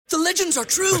The legends are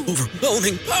true.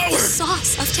 Overwhelming power!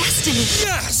 Sauce of destiny.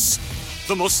 Yes!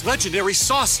 The most legendary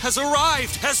sauce has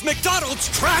arrived as McDonald's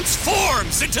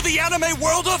transforms into the anime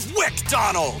world of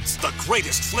WickDonald's. The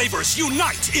greatest flavors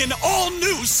unite in all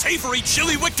new savory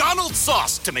chili McDonald's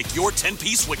sauce to make your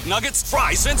 10-piece Wick Nuggets,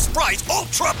 fries, and Sprite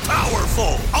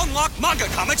ultra-powerful. Unlock manga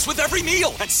comics with every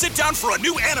meal and sit down for a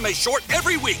new anime short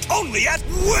every week only at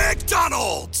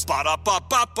WickDonald's.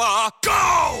 Ba-da-ba-ba-ba,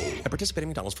 go! At participating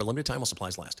McDonald's for a limited time while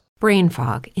supplies last. Brain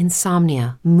fog,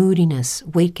 insomnia, moodiness,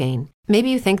 weight gain.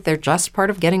 Maybe you think they're just part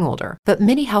of getting older, but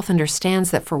MIDI Health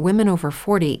understands that for women over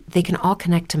 40, they can all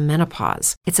connect to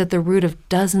menopause. It's at the root of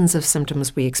dozens of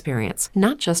symptoms we experience,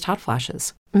 not just hot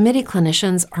flashes. MIDI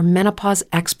clinicians are menopause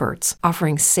experts,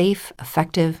 offering safe,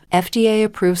 effective,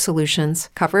 FDA-approved solutions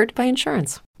covered by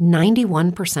insurance.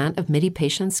 91% of MIDI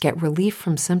patients get relief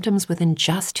from symptoms within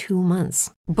just 2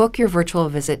 months. Book your virtual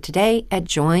visit today at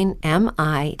joinmidi.com.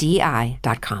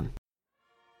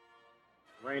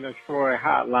 Rain of Troy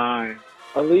hotline.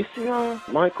 Alicia,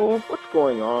 Michael, what's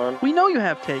going on? We know you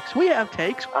have takes. We have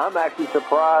takes. I'm actually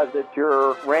surprised that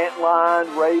your rant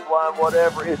line, rave line,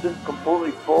 whatever, isn't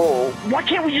completely full. Why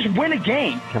can't we just win a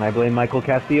game? Can I blame Michael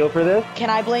Castillo for this? Can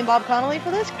I blame Bob Connolly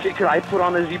for this? Could I put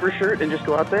on a zebra shirt and just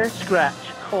go out there? Scratch,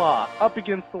 claw, up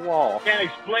against the wall. Can't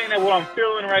explain what I'm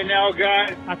feeling right now,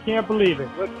 guys. I can't believe it.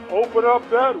 Let's open up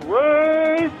that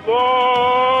rave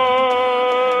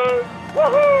line!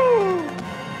 Woohoo!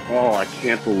 Oh, I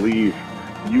can't believe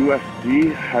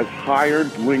USC has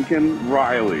hired Lincoln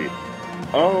Riley.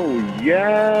 Oh,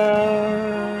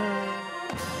 yeah.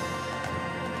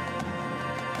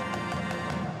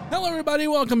 Hello, everybody.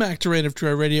 Welcome back to Rain of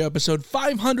Troy Radio, episode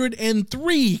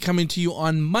 503, coming to you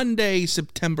on Monday,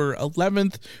 September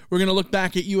 11th. We're going to look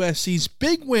back at USC's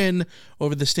big win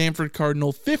over the Stanford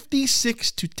Cardinal,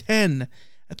 56-10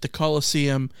 at the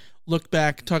Coliseum. Look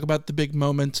back, talk about the big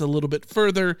moments a little bit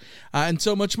further, and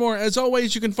so much more. As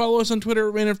always, you can follow us on Twitter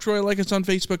at Rain of Troy, like us on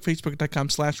Facebook,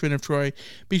 facebook.com/Rain of Troy.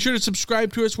 Be sure to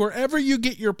subscribe to us wherever you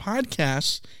get your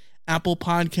podcasts, Apple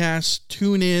Podcasts,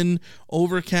 TuneIn,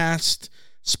 Overcast,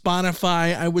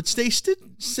 Spotify. I would say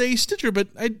Stitcher, but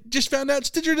I just found out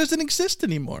Stitcher doesn't exist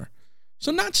anymore.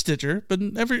 So not Stitcher, but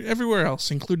everywhere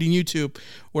else, including YouTube,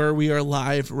 where we are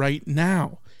live right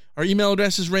now. Our email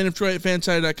address is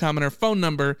rainoftroy@fanside.com, and our phone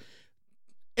number,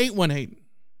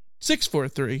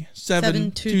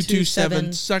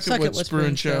 818-643-7227. Suck it, What's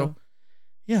Brewing Show.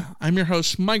 Yeah, I'm your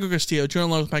host, Michael Castillo, joined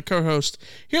along with my co-host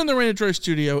here in the Rain of Troy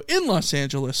studio in Los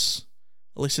Angeles,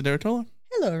 Alicia Deratola.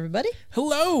 Hello, everybody.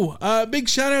 Hello. Big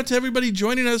shout out to everybody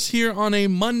joining us here on a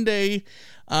Monday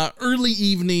early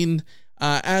evening,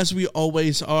 as we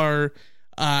always are.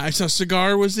 I saw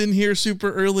Cigar was in here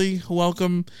super early.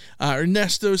 Welcome.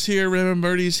 Ernesto's here. Raymond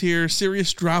Murdy's here.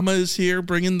 Serious Drama is here,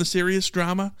 bringing the serious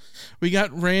drama. We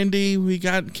got Randy. We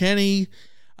got Kenny.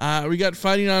 We got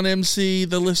Fighting on MC.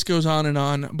 The list goes on and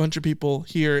on. A bunch of people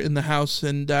here in the house,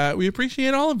 and we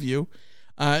appreciate all of you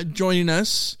joining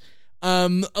us. A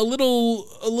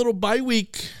little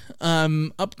bye-week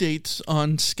updates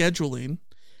on scheduling.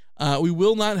 We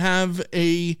will not have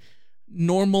a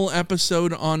normal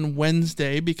episode on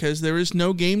Wednesday because there is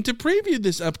no game to preview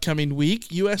this upcoming week.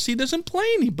 USC doesn't play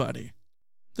anybody.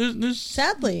 There's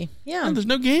sadly, yeah. There's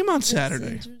no game on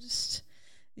Saturday.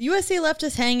 USC left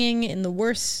us hanging in the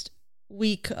worst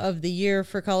week of the year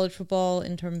for college football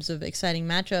in terms of exciting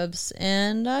matchups,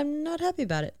 and I'm not happy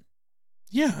about it.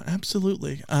 Yeah,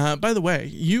 absolutely. By the way,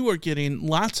 you are getting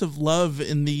lots of love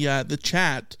in the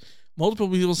chat. Multiple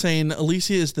people saying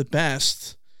Alicia is the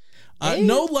best.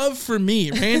 No love for me.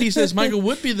 Randy says Michael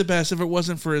would be the best if it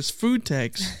wasn't for his food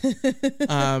takes.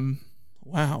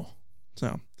 Wow.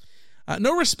 So,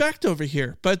 no respect over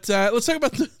here. But let's talk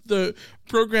about the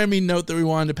programming note that we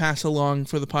wanted to pass along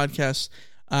for the podcast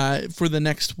for the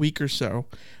next week or so.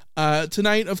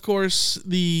 Tonight, of course,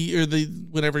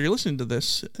 whenever you're listening to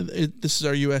this, this is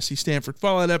our USC Stanford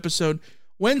Fallout episode.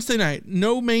 Wednesday night,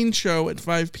 no main show at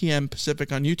 5 p.m.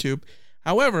 Pacific on YouTube.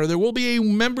 However, there will be a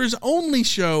members-only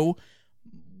show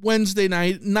Wednesday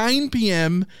night, 9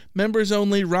 p.m., members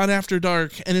only, Rod After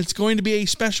Dark, and it's going to be a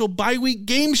special bi-week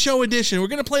game show edition. We're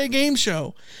going to play a game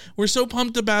show. We're so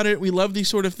pumped about it. We love these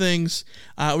sort of things.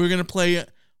 We're going to play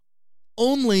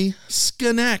only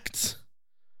Sconnect.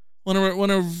 One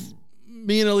of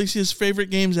me and Alicia's favorite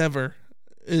games ever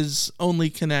is Only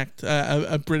Connect,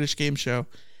 a British game show.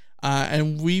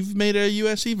 And we've made a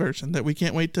USC version that we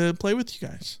can't wait to play with you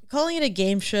guys. Calling it a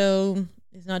game show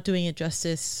is not doing it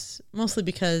justice, mostly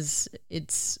because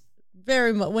it's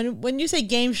very much, when you say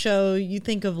game show, you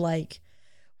think of like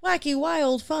wacky,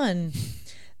 wild fun.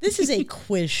 This is a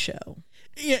quiz show.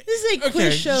 Yeah. This is a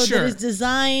quiz show that is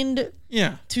designed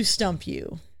to stump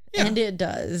you. Yeah. And it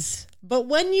does. But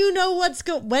when you know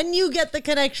when you get the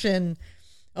connection,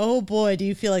 oh boy, do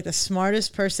you feel like the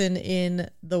smartest person in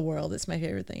the world. It's my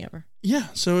favorite thing ever. Yeah.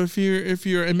 So if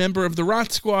you're a member of the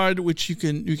Rot Squad, which you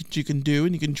can do,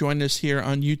 and you can join us here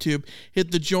on YouTube,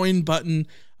 hit the join button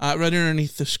right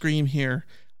underneath the screen here.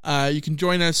 You can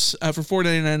join us for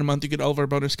 $4.99 a month. You get all of our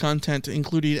bonus content,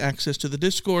 including access to the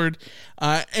Discord,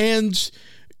 and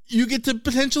you get to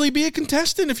potentially be a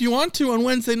contestant if you want to on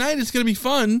Wednesday night. It's going to be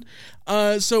fun.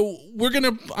 So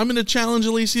I'm gonna challenge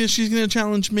Alicia. She's gonna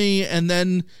challenge me, and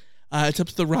then it's up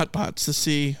to the Rotbots to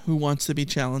see who wants to be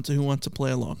challenged and who wants to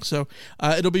play along. So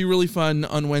it'll be really fun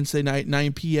on Wednesday night,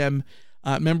 9 p.m.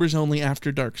 Members only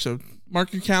after dark. So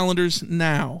mark your calendars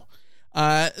now.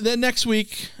 Then next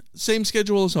week, same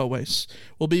schedule as always.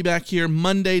 We'll be back here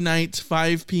Monday night,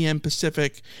 5 p.m.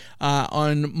 Pacific,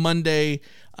 on Monday,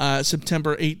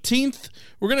 September 18th.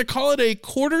 We're going to call it a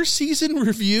quarter season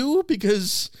review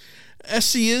because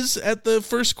SC is at the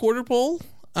first quarter poll.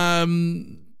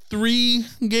 3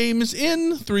 games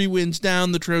in, 3 wins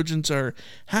down. The Trojans are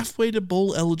halfway to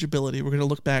bowl eligibility. We're going to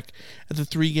look back at the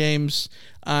 3 games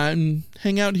and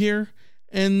hang out here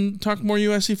and talk more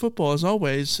USC football as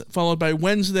always, followed by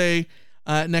Wednesday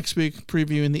next week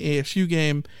previewing the ASU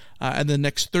game. And then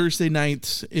next Thursday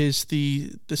night is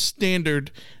the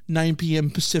standard 9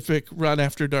 p.m. Pacific Run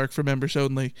After Dark for members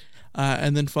only.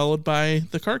 And then followed by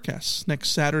the CarCast next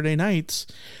Saturday nights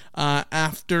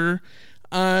after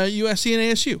USC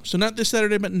and ASU. So not this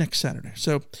Saturday, but next Saturday.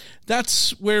 So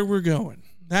that's where we're going.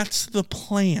 That's the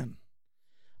plan.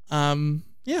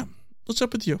 Yeah. What's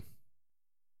up with you?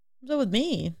 What's up with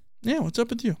me? Yeah, what's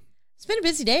up with you? It's been a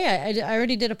busy day. I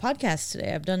already did a podcast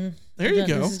today. There you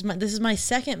go. This is my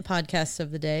second podcast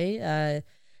of the day.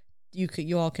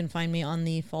 You all can find me on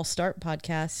the False Start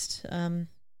podcast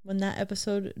when that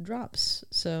episode drops.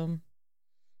 So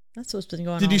that's what's been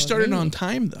going on. Did you start it on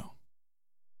time though?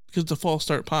 Because it's a False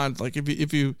Start pod. Like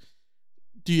if you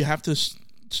do you have to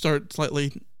start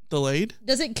slightly delayed?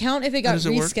 Does it count if it got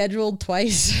rescheduled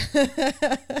twice?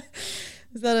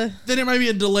 Is that then it might be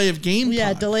a delay of game.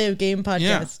 Yeah, delay of game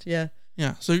podcast.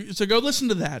 Yeah. So go listen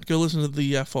to that. Go listen to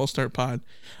the False Start pod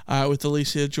with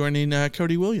Alicia joining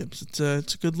Cody Williams. It's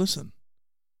a good listen.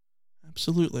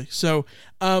 Absolutely. So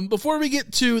before we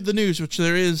get to the news, which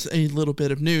there is a little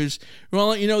bit of news, we want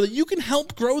to let you know that you can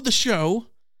help grow the show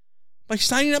by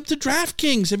signing up to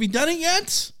DraftKings. Have you done it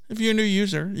yet? If you're a new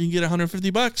user, you can get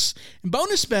 $150 in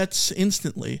bonus bets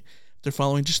instantly. They're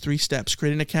following just 3 steps.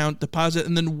 Create an account, deposit,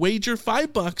 and then wager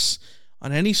 $5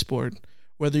 on any sport.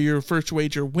 Whether your first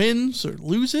wager wins or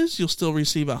loses, you'll still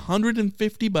receive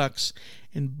 $150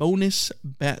 in bonus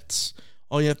bets.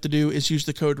 All you have to do is use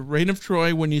the code Reign of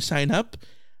Troy when you sign up.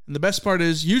 And the best part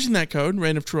is using that code,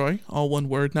 Reign of Troy, all one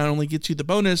word, not only gets you the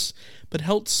bonus, but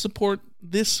helps support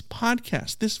this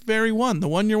podcast, this very one, the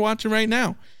one you're watching right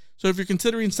now. So if you're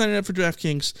considering signing up for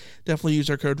DraftKings, definitely use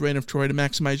our code Reign of Troy to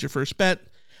maximize your first bet.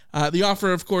 The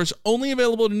offer, of course, only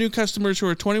available to new customers who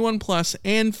are 21 plus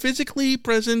and physically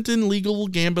present in legal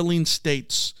gambling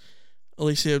states.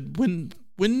 Alicia, when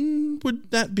would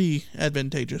that be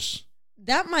advantageous?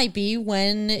 That might be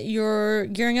when you're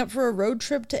gearing up for a road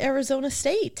trip to Arizona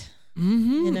State.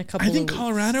 Mm-hmm. In a couple of weeks.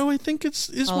 Colorado, I think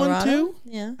is Colorado? One too.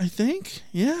 Yeah. I think.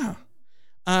 Yeah.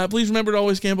 Please remember to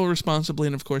always gamble responsibly,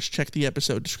 and of course, check the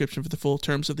episode description for the full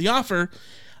terms of the offer.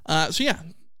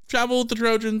 Travel with the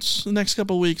Trojans the next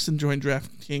couple of weeks and join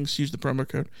DraftKings. Use the promo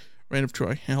code Reign of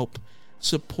Troy. Help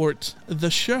support the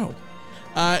show.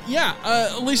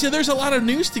 Alicia, there's a lot of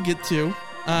news to get to.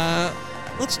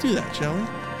 Let's do that, shall we?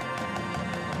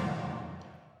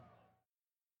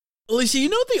 Alicia, you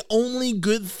know the only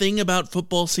good thing about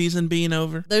football season being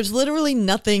over? There's literally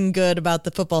nothing good about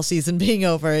the football season being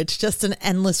over. It's just an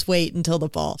endless wait until the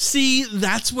fall. See,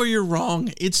 that's where you're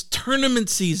wrong. It's tournament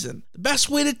season. The best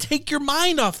way to take your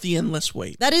mind off the endless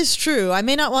wait. That is true. I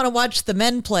may not want to watch the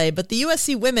men play, but the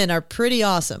USC women are pretty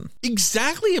awesome.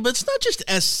 Exactly, but it's not just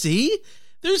SC.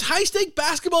 There's high-stake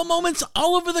basketball moments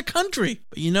all over the country.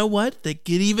 But you know what? They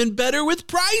get even better with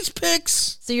Prize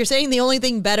Picks. So you're saying the only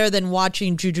thing better than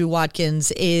watching Juju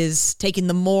Watkins is taking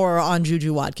the more on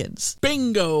Juju Watkins.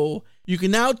 Bingo. You can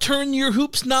now turn your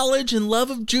hoops knowledge and love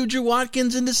of Juju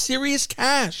Watkins into serious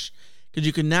cash, because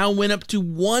you can now win up to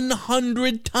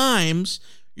 100 times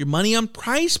your money on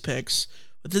Prize Picks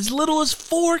with as little as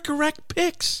 4 correct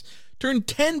picks. Turn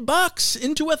 $10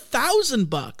 into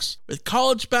 $1,000 with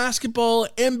college basketball,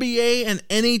 NBA, and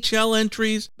NHL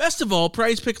entries. Best of all,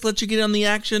 Prize Picks lets you get on the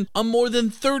action on more than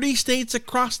 30 states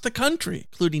across the country,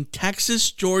 including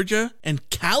Texas, Georgia, and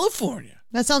California.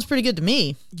 That sounds pretty good to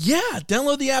me. Yeah,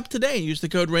 download the app today. Use the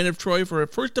code RAINOFTROY for a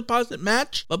first deposit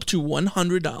match up to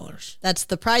 $100. That's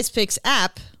the Prize Picks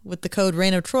app with the code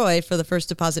RAINOFTROY for the first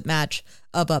deposit match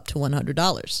of up to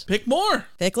 $100. Pick more.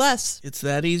 Pick less. It's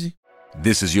that easy.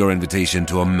 This is your invitation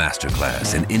to a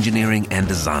masterclass in engineering and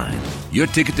design. Your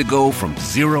ticket to go from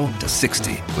 0 to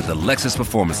 60 with the Lexus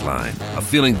Performance Line. A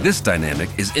feeling this dynamic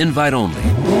is invite only.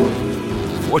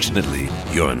 Fortunately,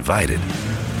 you're invited.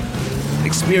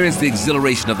 Experience the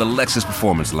exhilaration of the Lexus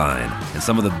Performance Line and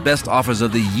some of the best offers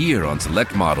of the year on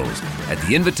select models at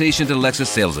the Invitation to Lexus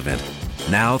sales event,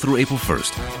 now through April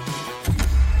 1st.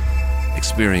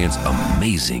 Experience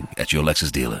amazing at your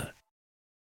Lexus dealer.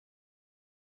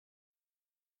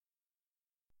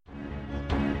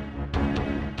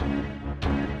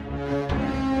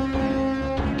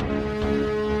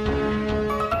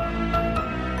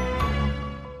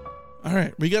 All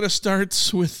right, we got to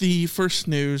start with the first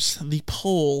news. The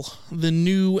poll, the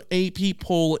new AP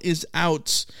poll is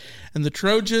out, and the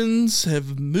Trojans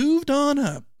have moved on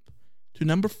up to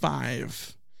number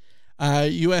 5.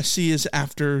 USC is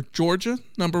after Georgia,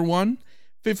 number 1,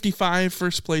 55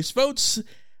 first place votes.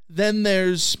 Then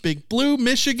there's Big Blue,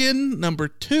 Michigan, number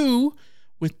 2,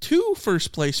 with 2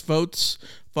 first place votes,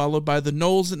 followed by the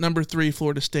Noles at number 3,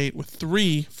 Florida State with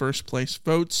 3 first place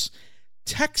votes.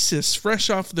 Texas,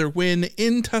 fresh off their win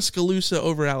in Tuscaloosa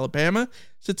over Alabama,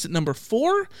 sits at number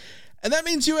 4. And that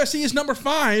means USC is number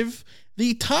 5,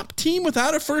 the top team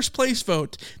without a first place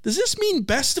vote. Does this mean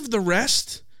best of the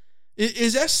rest?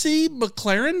 Is SC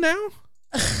McLaren now?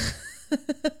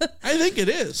 I think it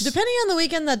is. Depending on the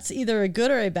weekend, that's either a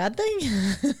good or a bad thing.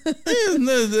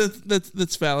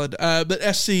 That's valid.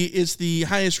 But SC is the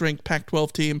highest ranked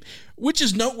Pac-12 team, which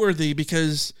is noteworthy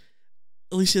because,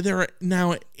 Alicia, there are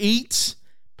now 8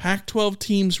 Pac-12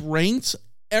 teams ranked.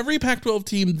 Every Pac-12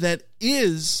 team that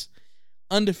is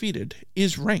undefeated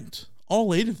is ranked.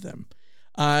 All 8 of them.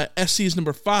 SC is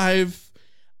number 5.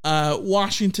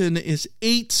 Washington is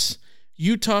 8.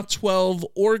 Utah 12.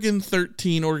 Oregon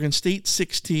 13. Oregon State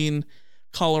 16.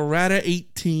 Colorado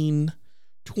 18.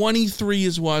 23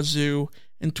 is Wazoo.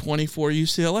 And 24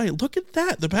 UCLA. Look at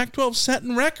that. The Pac-12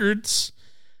 setting records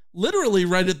literally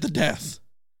right at the death.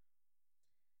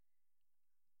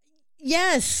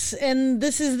 Yes, and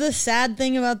this is the sad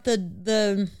thing about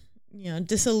the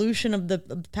dissolution of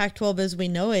the Pac-12 as we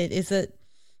know it, is that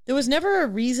there was never a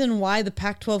reason why the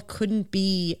Pac-12 couldn't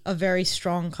be a very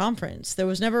strong conference. There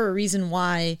was never a reason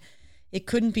why it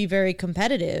couldn't be very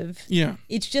competitive. Yeah.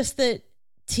 It's just that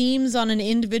teams on an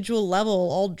individual level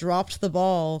all dropped the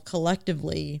ball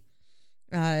collectively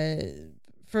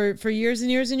for years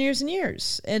and years and years and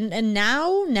years. And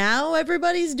now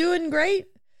everybody's doing great.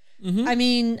 Mm-hmm. I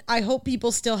mean, I hope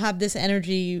people still have this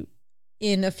energy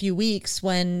in a few weeks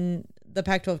when the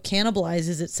Pac-12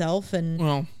 cannibalizes itself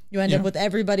and you end up with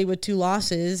everybody with 2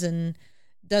 losses and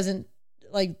it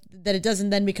doesn't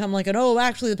then become like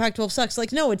actually the Pac-12 sucks.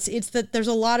 Like, no, it's that there's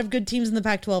a lot of good teams in the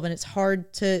Pac-12 and it's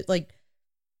hard to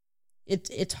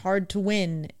it's hard to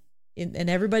win and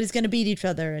everybody's going to beat each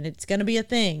other and it's going to be a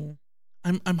thing.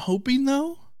 I'm hoping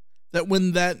though that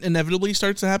when that inevitably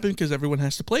starts to happen, because everyone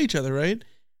has to play each other, right?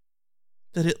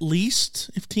 That at least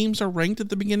if teams are ranked at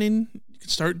the beginning, you can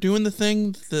start doing the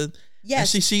thing the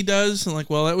SEC does. And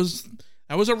that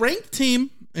was a ranked team.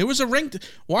 It was a ranked.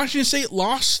 Washington State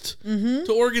lost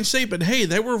to Oregon State, but hey,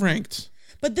 they were ranked.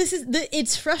 But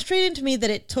it's frustrating to me that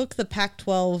it took the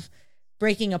Pac-12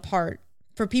 breaking apart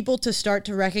for people to start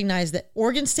to recognize that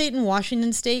Oregon State and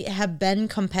Washington State have been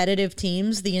competitive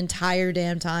teams the entire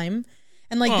damn time.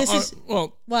 And not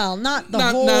the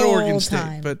whole Oregon time.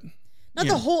 State, but not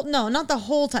the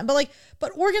whole time,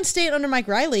 but Oregon State under Mike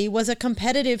Riley was a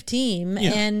competitive team,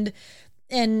 and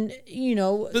then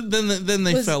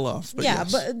they fell off.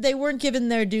 But but they weren't given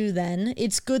their due then.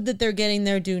 It's good that they're getting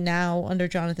their due now under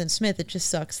Jonathan Smith. It just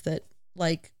sucks that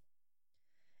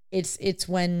it's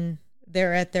when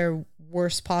they're at their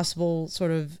worst possible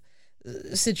sort of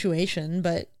situation,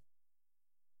 but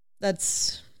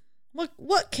that's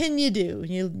what can you do?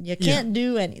 You can't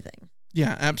do anything.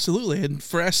 Yeah, absolutely. And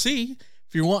for SC,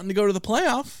 if you're wanting to go to the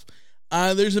playoff,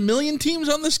 there's a million teams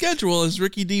on the schedule, as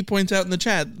Ricky D points out in the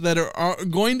chat, that are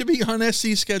going to be on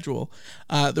SC's schedule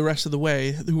the rest of the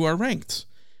way who are ranked.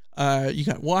 You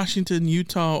got Washington,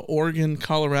 Utah, Oregon,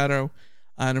 Colorado,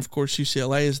 and of course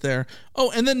UCLA is there.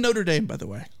 Oh, and then Notre Dame, by the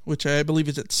way, which I believe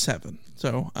is at 7.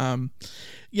 So,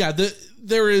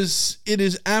 it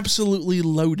is absolutely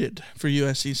loaded for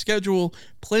USC's schedule.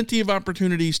 Plenty of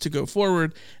opportunities to go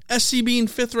forward. SC being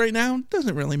 5th right now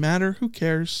doesn't really matter. Who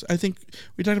cares? I think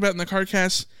we talked about in the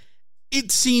CardCast.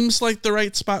 It seems like the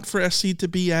right spot for SC to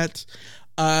be at.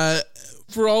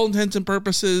 for all intents and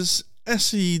purposes,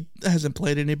 SC hasn't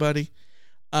played anybody.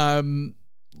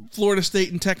 Florida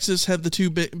State and Texas have the two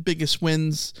biggest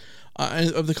wins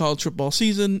of the college football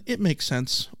season. It makes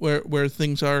sense where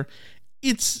things are.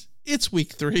 It's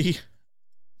week 3.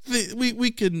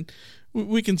 We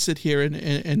can sit here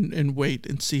and wait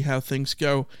and see how things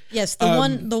go. Yes,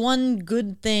 the one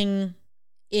good thing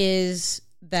is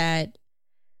that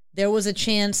there was a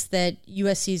chance that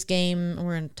USC's game,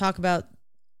 we're going to talk about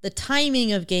the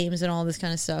timing of games and all this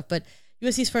kind of stuff, but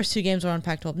USC's first 2 games were on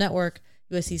Pac-12 Network.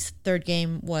 USC's third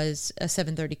game was a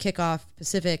 7:30 kickoff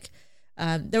Pacific.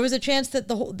 There was a chance that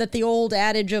the old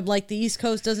adage of like the East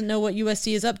Coast doesn't know what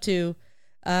USC is up to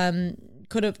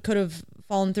could have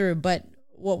fallen through, but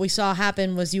what we saw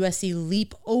happen was USC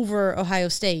leap over Ohio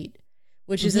State,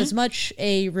 which is as much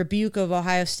a rebuke of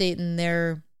Ohio State and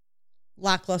their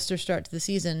lackluster start to the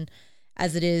season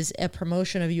as it is a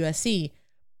promotion of USC.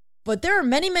 But there are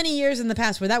many, many years in the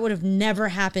past where that would have never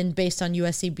happened based on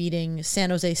USC beating San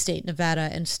Jose State, Nevada,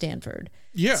 and Stanford.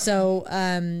 Yeah. So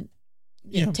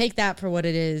take that for what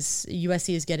it is.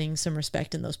 USC is getting some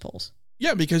respect in those polls.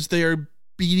 Yeah, because they are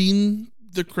beating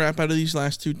the crap out of these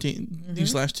last two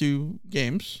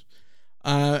games,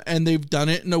 and they've done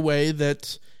it in a way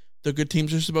that the good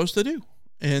teams are supposed to do,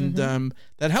 and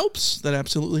that helps. That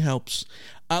absolutely helps.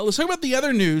 Let's talk about the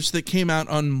other news that came out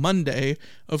on Monday.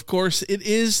 Of course, it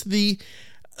is the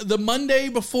Monday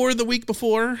before the week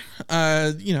before.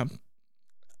 What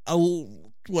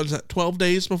is that? 12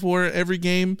 days before every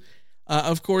game.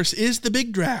 Of course, is the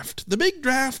big draft. The big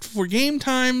draft for game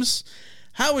times.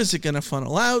 How is it going to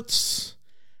funnel out?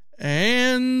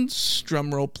 And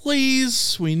drumroll,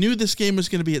 please. We knew this game was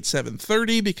going to be at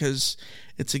 7:30 because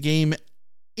it's a game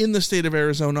in the state of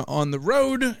Arizona on the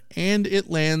road, and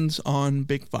it lands on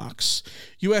Big Fox.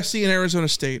 USC and Arizona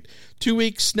State. 2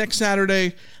 weeks, next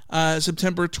Saturday,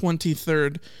 September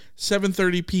 23rd,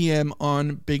 7:30 p.m.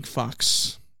 on Big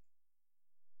Fox.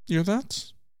 Your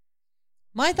thoughts?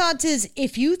 My thoughts is,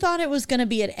 if you thought it was going to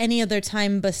be at any other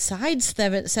time besides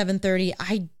 7:30,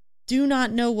 I do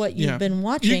not know what you've been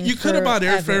watching. You could have bought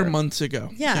airfare months ago.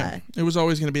 Yeah. It was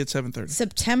always going to be at 7:30.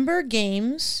 September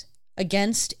games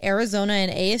against Arizona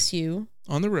and ASU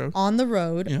on the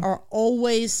road are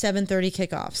always 7:30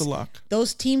 kickoffs. It's a lock.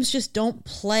 Those teams just don't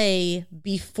play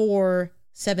before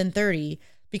 7:30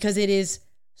 because it is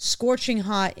scorching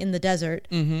hot in the desert,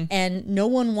 and no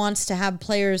one wants to have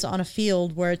players on a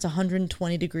field where it's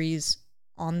 120 degrees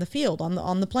on the field,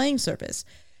 on the playing surface.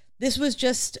 This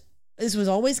was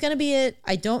always going to be it.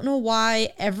 I don't know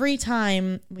why every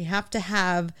time we have to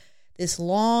have this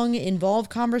long,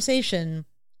 involved conversation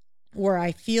where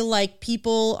I feel like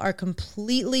people are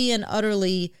completely and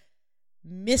utterly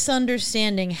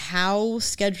misunderstanding how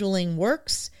scheduling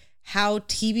works, how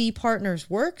TV partners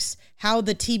works, how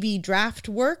the TV draft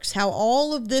works, how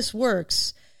all of this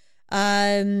works.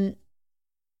 I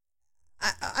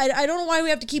don't know why we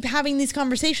have to keep having these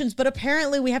conversations, but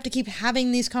apparently we have to keep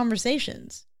having these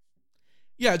conversations.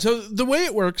 Yeah, so the way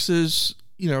it works is,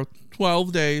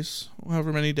 12 days,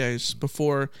 however many days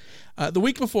before, the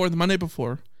week before, the Monday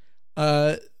before,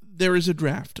 there is a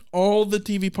draft. All the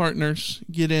TV partners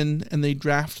get in and they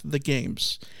draft the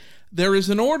games. There is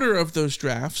an order of those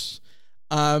drafts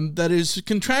that is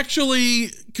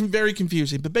contractually very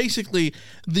confusing, but basically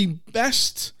the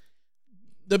best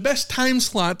time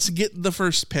slots get the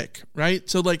first pick, right?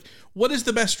 So what is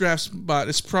the best draft spot?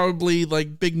 It's probably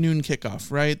big noon kickoff,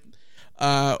 right?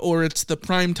 Or it's the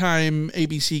primetime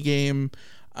ABC game,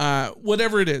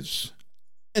 whatever it is.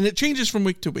 And it changes from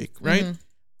week to week, right?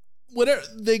 Whatever,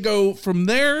 they go from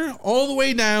there all the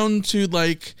way down to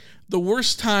the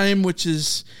worst time, which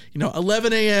is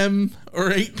 11 a.m. or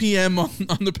 8 p.m. on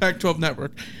the Pac-12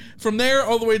 network. From there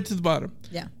all the way to the bottom.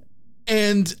 Yeah.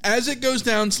 And as it goes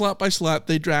down slot by slot,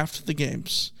 they draft the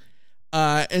games.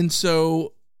 And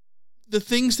so the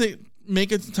things that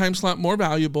make a time slot more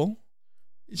valuable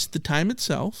is the time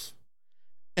itself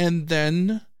and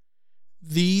then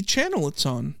the channel it's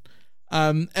on.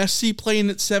 SC playing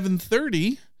at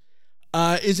 7:30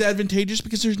 is advantageous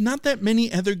because there's not that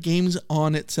many other games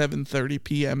on at 7:30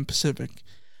 p.m. Pacific,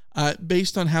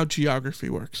 based on how geography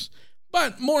works.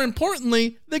 But more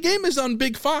importantly, the game is on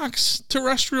Big Fox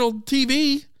terrestrial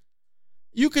TV.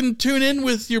 You can tune in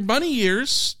with your bunny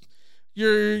ears.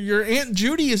 Your Aunt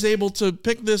Judy is able to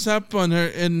pick this up on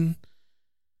her, and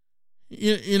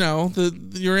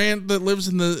your aunt that lives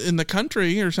in the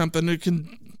country or something who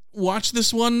can watch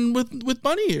this one with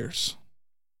bunny ears.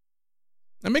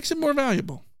 That makes it more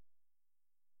valuable.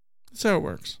 That's how it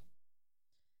works.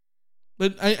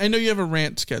 But I know you have a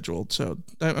rant scheduled, so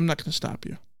I'm not going to stop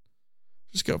you.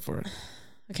 Just go for it.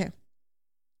 Okay.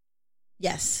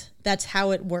 Yes, that's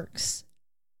how it works.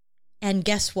 And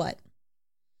guess what?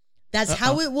 That's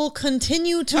how it will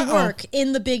continue to work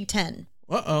in the Big Ten.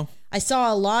 I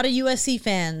saw a lot of USC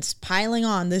fans piling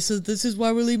on. This is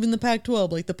why we're leaving the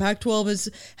Pac-12. Like, the Pac-12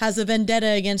 has a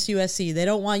vendetta against USC. They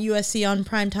don't want USC on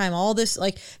primetime. All this,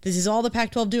 like, this is all the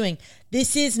Pac-12 doing.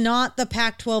 This is not the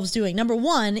Pac-12's doing. Number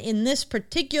one, in this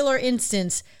particular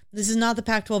instance, this is not the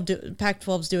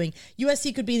Pac-12's doing.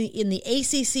 USC could be in the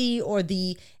ACC or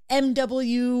the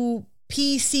MWPCC,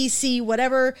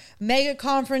 whatever mega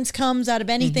conference comes out of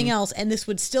anything else, and this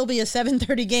would still be a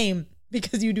 7:30 game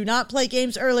because you do not play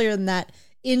games earlier than that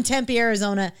in Tempe,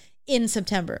 Arizona in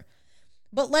September.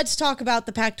 But let's talk about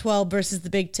the Pac-12 versus the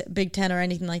Big Ten or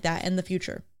anything like that in the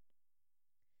future.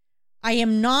 I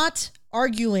am not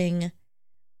arguing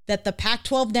that the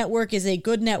Pac-12 network is a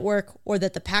good network, or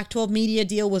that the Pac-12 media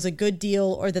deal was a good deal,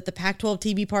 or that the Pac-12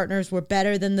 TV partners were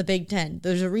better than the Big Ten.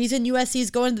 There's a reason USC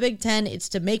is going to the Big Ten. It's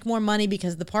to make more money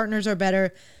because the partners are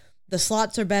better, the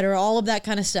slots are better, all of that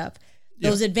kind of stuff.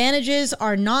 Those advantages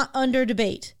are not under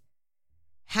debate.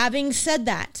 Having said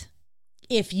that,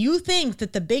 if you think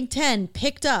that the Big Ten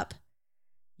picked up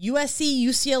USC,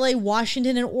 UCLA,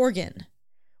 Washington, and Oregon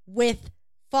with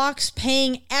Fox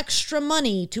paying extra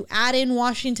money to add in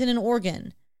Washington and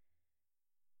Oregon,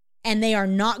 and they are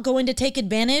not going to take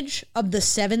advantage of the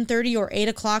 7:30 or 8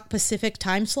 o'clock Pacific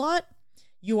time slot,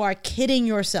 you are kidding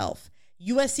yourself.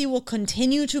 USC will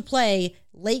continue to play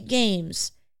late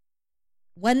games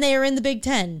when they are in the Big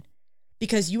Ten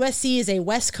because USC is a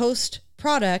West Coast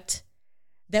product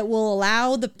that will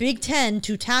allow the Big Ten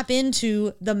to tap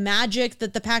into the magic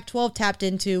that the Pac-12 tapped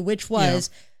into, which was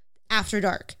After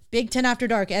Dark. Big Ten After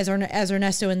Dark, as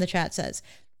Ernesto in the chat says.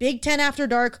 Big Ten After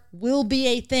Dark will be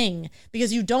a thing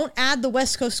because you don't add the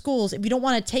West Coast schools if you don't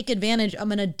want to take advantage of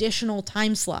an additional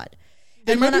time slot.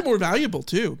 It might be more valuable,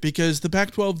 too, because the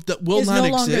Pac-12 will not exist.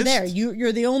 Is no longer there.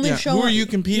 You're the only show. Who are you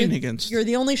competing against? You're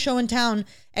the only show in town,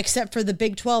 except for the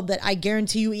Big 12, that I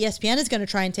guarantee you ESPN is going to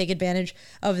try and take advantage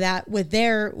of that with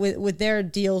their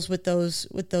deals with those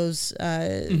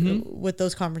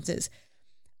conferences.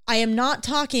 I am not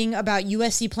talking about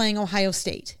USC playing Ohio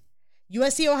State.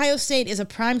 USC-Ohio State is a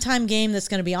primetime game that's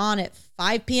going to be on at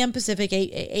 5 p.m. Pacific,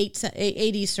 8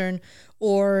 Eastern,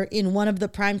 or in one of the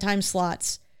primetime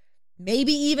slots.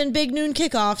 Maybe even big noon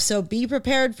kickoff, so be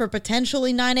prepared for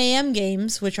potentially 9 a.m.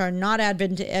 games, which are not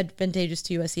advantageous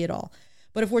to USC at all.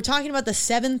 But if we're talking about the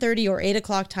 7:30 or 8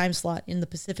 o'clock time slot in the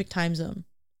Pacific time zone,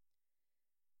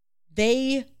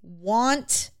 they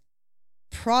want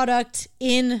product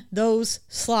in those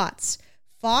slots.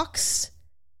 Fox,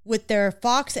 with their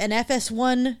Fox and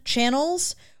FS1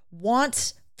 channels,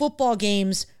 wants football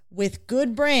games with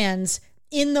good brands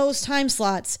in those time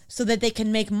slots so that they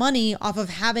can make money off of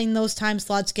having those time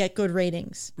slots get good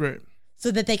ratings. Right.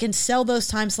 So that they can sell those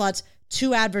time slots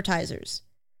to advertisers.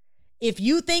 If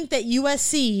you think that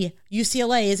USC,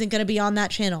 UCLA isn't going to be on that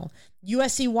channel,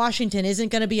 USC Washington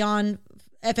isn't going to be on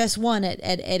FS1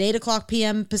 at 8 o'clock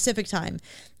p.m. Pacific time,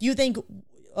 you think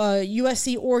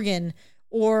USC Oregon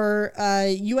or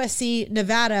USC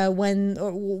Nevada,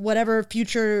 or whatever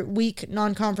future week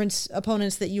non-conference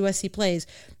opponents that USC plays,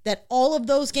 that all of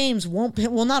those games won't be,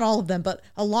 well, not all of them, but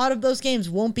a lot of those games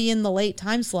won't be in the late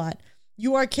time slot.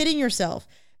 You are kidding yourself.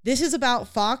 This is about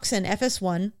Fox and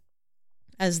FS1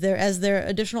 as their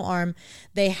additional arm.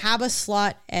 They have a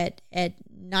slot at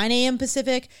 9 a.m.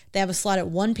 Pacific. They have a slot at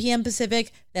 1 p.m.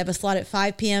 Pacific. They have a slot at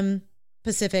 5 p.m.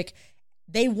 Pacific.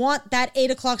 They want that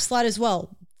 8 o'clock slot as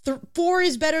well. 4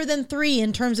 is better than 3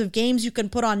 in terms of games you can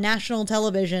put on national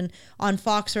television on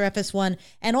Fox or FS1.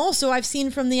 And also, I've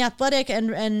seen from The Athletic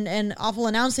and Awful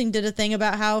Announcing did a thing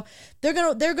about how they're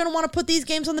gonna want to put these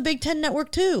games on the Big Ten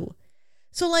Network too.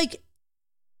 So, like,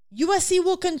 USC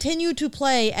will continue to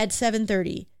play at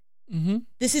 7:30.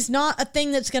 This is not a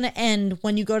thing that's going to end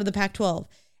when you go to the Pac-12.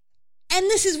 And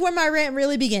this is where my rant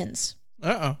really begins.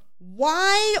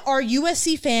 Why are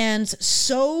USC fans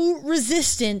so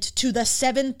resistant to the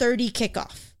 7:30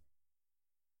 kickoff?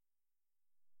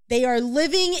 They are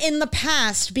living in the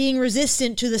past being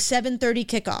resistant to the 7:30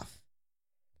 kickoff.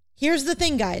 Here's the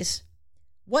thing, guys.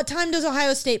 What time does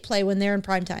Ohio State play when they're in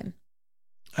primetime?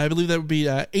 I believe that would be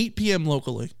 8 p.m.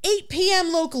 locally. 8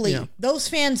 p.m. locally. Yeah. Those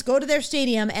fans go to their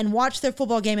stadium and watch their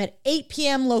football game at 8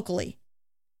 p.m. locally.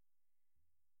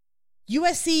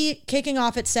 USC kicking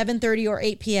off at 7:30 or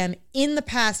 8 p.m. in the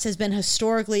past has been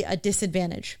historically a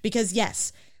disadvantage because,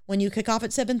 yes, when you kick off at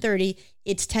 7:30,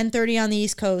 it's 10:30 on the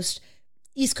East Coast.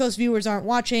 East Coast viewers aren't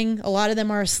watching. A lot of them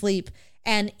are asleep.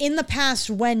 And in the past,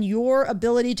 when your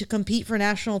ability to compete for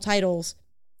national titles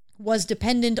was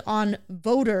dependent on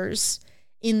voters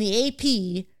in the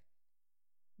AP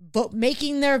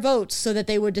making their votes so that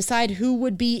they would decide who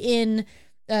would be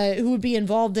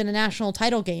involved in a national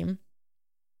title game.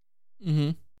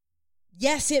 Mm-hmm.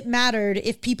 Yes, it mattered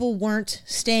if people weren't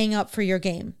staying up for your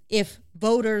game, if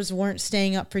voters weren't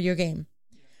staying up for your game.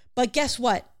 But guess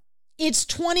what? It's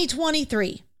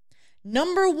 2023.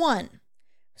 Number one,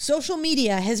 social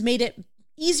media has made it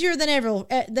easier than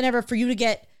ever for you to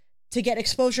get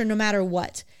exposure no matter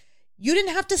what. You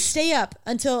didn't have to stay up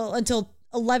until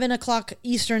 11 o'clock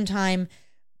Eastern time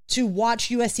to watch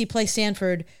USC play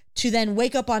Stanford, to then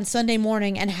wake up on Sunday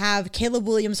morning and have Caleb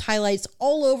Williams highlights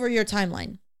all over your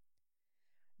timeline.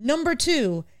 Number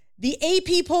two, the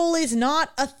AP poll is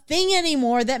not a thing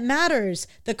anymore that matters.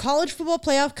 The College Football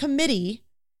Playoff Committee,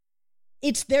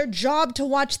 it's their job to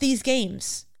watch these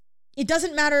games. It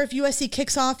doesn't matter if USC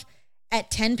kicks off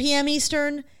at 10 p.m.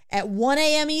 Eastern, at 1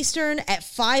 a.m. Eastern, at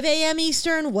 5 a.m.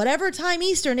 Eastern, whatever time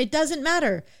Eastern, it doesn't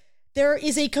matter. There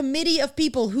is a committee of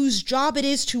people whose job it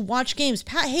is to watch games.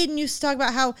 Pat Hayden used to talk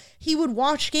about how he would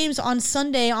watch games on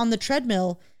Sunday on the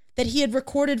treadmill that he had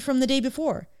recorded from the day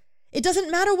before. It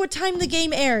doesn't matter what time the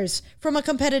game airs from a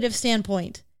competitive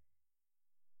standpoint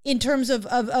in terms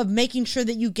of making sure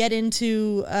that you get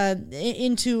into a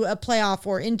playoff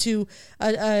or into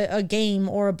a game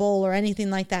or a bowl or anything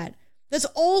like that. That's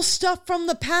all stuff from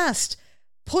the past.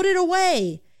 Put it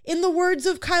away. In the words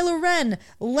of Kylo Ren,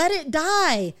 let it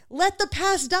die. Let the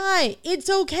past die. It's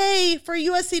okay for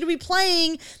USC to be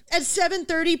playing at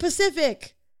 7:30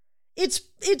 Pacific.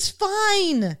 It's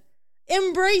fine.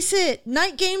 Embrace it.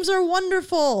 Night games are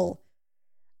wonderful.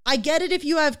 I get it if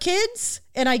you have kids,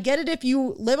 and I get it if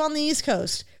you live on the East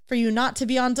Coast, for you not to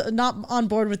be not on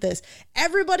board with this.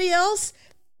 Everybody else,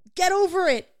 get over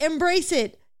it. Embrace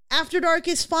it. After Dark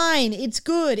is fine. It's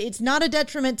good. It's not a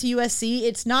detriment to USC.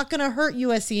 It's not going to hurt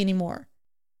USC anymore.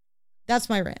 That's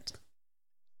my rant.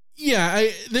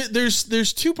 Yeah,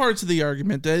 there's two parts of the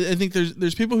argument. I think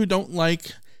there's people who don't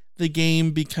like the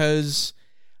game because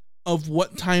of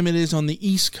what time it is on the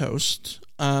East Coast,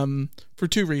 for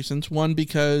two reasons. One,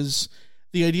 because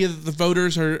the idea that the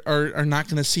voters are not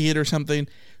going to see it or something.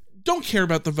 Don't care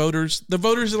about the voters. The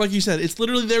voters, like you said, it's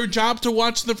literally their job to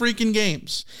watch the freaking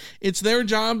games. It's their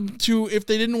job to, if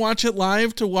they didn't watch it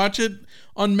live, to watch it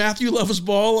on Matthew Loves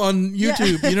Ball on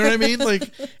YouTube. Yeah. You know what I mean?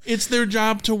 Like, it's their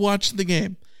job to watch the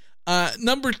game.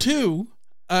 Number two,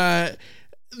 the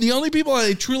only people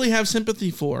I truly have sympathy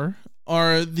for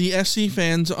are the SC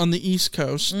fans on the East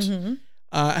Coast,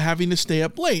 having to stay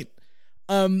up late.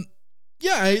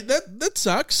 That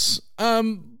sucks.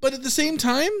 But at the same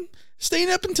time,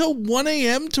 staying up until 1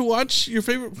 a.m. to watch your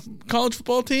favorite college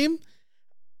football team,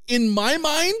 in my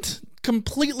mind,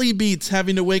 completely beats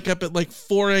having to wake up at like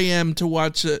 4 a.m. to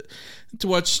watch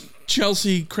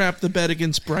Chelsea crap the bed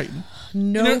against Brighton.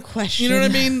 No question. You know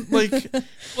what I mean? Like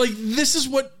this is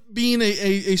what being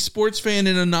a sports fan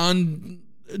in a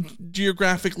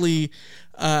non-geographically,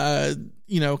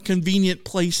 convenient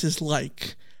place is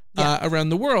like around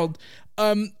the world.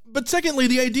 But secondly,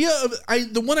 the idea of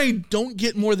the one I don't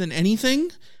get more than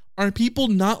anything are people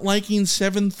not liking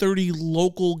 7:30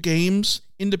 local games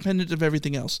independent of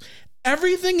everything else.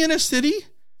 Everything in a city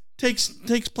takes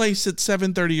place at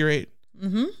 7:30 or 8.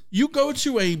 Mm-hmm. You go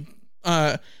to a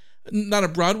not a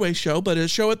Broadway show, but a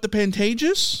show at the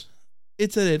Pantages,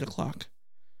 it's at 8 o'clock.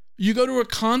 You go to a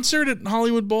concert at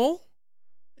Hollywood Bowl,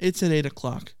 it's at 8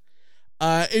 o'clock.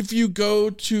 If you go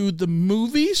to the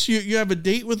movies, you have a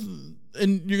date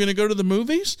and you're going to go to the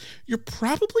movies, you're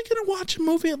probably going to watch a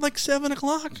movie at like 7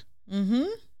 o'clock. Mm-hmm.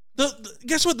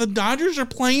 Guess what? The Dodgers are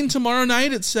playing tomorrow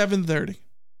night at 7:30,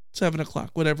 7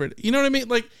 o'clock, whatever it is. You know what I mean?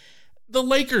 Like, the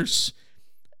Lakers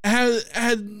had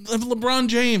LeBron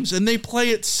James, and they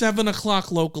play at 7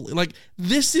 o'clock locally. Like,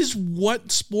 this is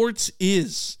what sports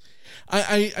is.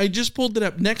 I just pulled it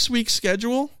up. Next week's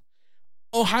schedule,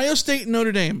 Ohio State and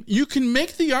Notre Dame. You can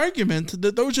make the argument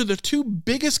that those are the two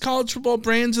biggest college football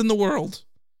brands in the world.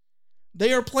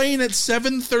 They are playing at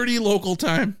 7:30 local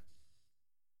time.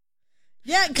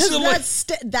 Yeah, because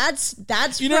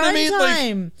that's you know prime what I mean?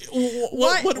 time.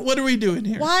 Like, what are we doing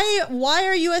here? Why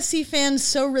are USC fans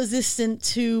so resistant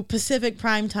to Pacific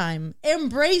prime time?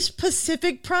 Embrace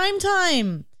Pacific prime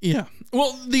time. Yeah.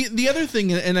 Well, the other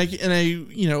thing, and I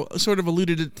sort of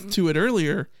alluded to it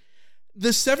earlier. The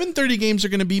 7:30 games are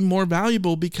going to be more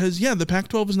valuable because, the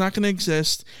Pac-12 is not going to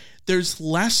exist. There's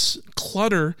less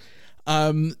clutter.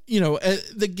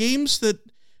 The games that,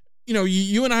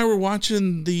 you and I were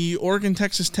watching the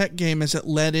Oregon-Texas Tech game as it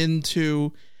led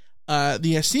into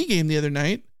the SC game the other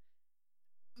night.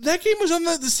 That game was on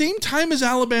the same time as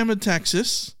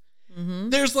Alabama-Texas.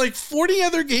 Mm-hmm. There's like 40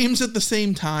 other games at the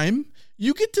same time.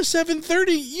 You get to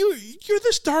 7:30, you're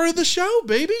the star of the show,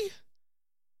 baby.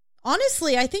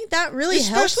 Honestly, I think that really helps.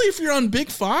 Especially if you're on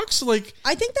Big Fox. Like,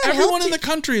 I think that everyone in the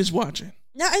country is watching.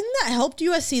 Now, and that helped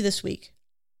USC this week.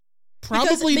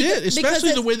 Probably did,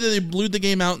 especially the way that they blew the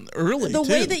game out early. The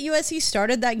way that USC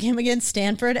started that game against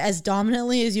Stanford as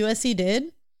dominantly as USC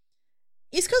did,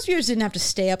 East Coast viewers didn't have to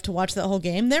stay up to watch that whole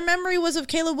game. Their memory was of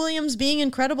Caleb Williams being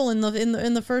incredible in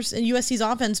the first, and USC's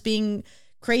offense being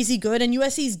crazy good, and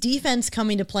USC's defense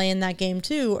coming to play in that game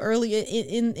too early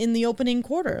in the opening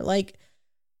quarter. Like,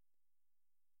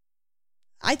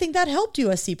 I think that helped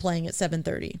USC playing at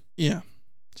 7:30. Yeah.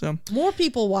 So more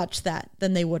people watch that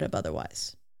than they would have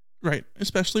otherwise. Right.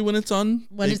 Especially when it's on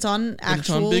Big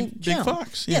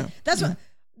Fox. Yeah. That's what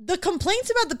the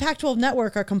complaints about the Pac-12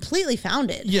 network are completely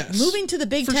founded. Yes. Moving to the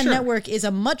Big Ten network is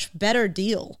a much better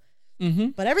deal. Mm-hmm.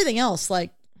 But everything else, like,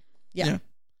 yeah.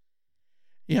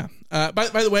 By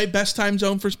the way, best time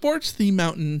zone for sports, the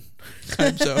Mountain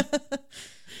time zone.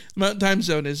 Mountain time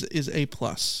zone is A+.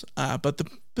 But the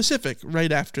Pacific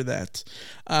right after that.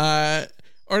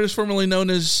 Artist formerly known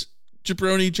as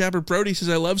Jabroni Jabber Brody says,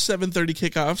 I love 7:30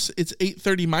 kickoffs. It's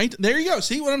 8:30 my time. There you go.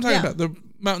 See what I'm talking about? The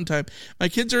mountain time. My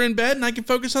kids are in bed and I can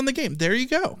focus on the game. There you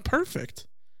go. Perfect.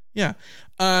 Yeah.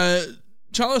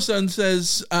 Chalason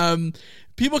says,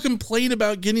 people complain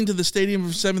about getting to the stadium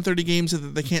for 7:30 games that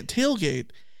they can't tailgate.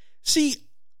 See,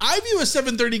 I view a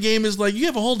 7:30 game as like you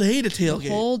have a whole day to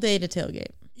tailgate.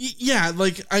 Yeah,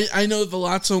 like I know that the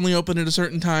lots only open at a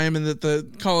certain time and that the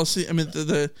Coliseum,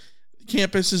 the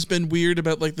campus has been weird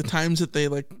about like the times that they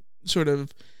like sort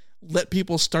of let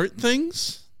people start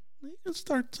things. You can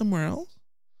start somewhere else.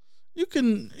 You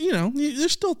can,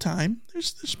 there's still time.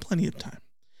 There's plenty of time.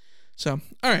 So,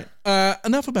 all right,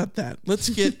 enough about that. Let's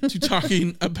get to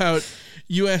talking about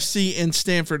USC and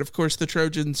Stanford. Of course, the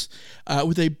Trojans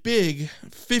with a big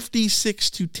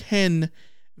 56-10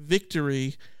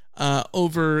 victory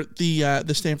over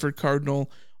the Stanford Cardinal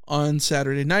on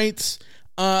Saturday nights.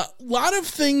 A lot of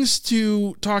things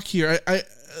to talk here.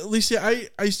 Alicia,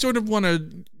 I sort of want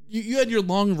to. You had your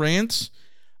long rants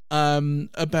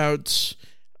about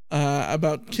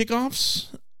kickoffs.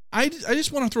 I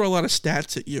just want to throw a lot of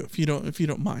stats at you if you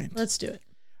don't mind. Let's do it.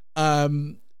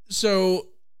 So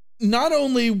not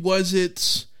only was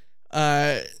it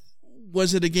a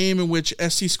game in which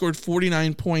SC scored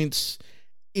 49 points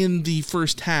in the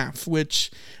first half,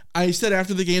 which I said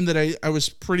after the game that I was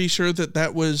pretty sure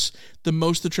that was the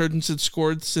most the Trojans had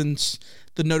scored since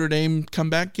the Notre Dame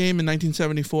comeback game in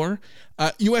 1974.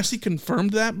 USC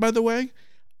confirmed that, by the way.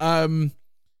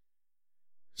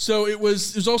 So it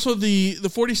was also the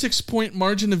 46-point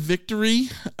margin of victory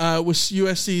was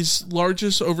USC's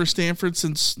largest over Stanford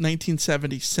since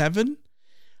 1977.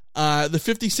 The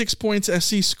 56 points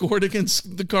SC scored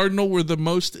against the Cardinal were the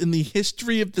most in the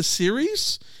history of the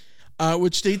series.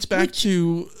 Which dates back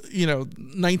to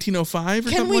 1905 or something like that.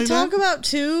 Can we talk about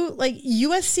too? Like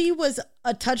USC was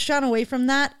a touchdown away from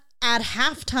that at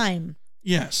halftime.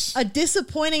 Yes, a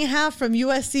disappointing half from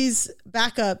USC's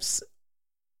backups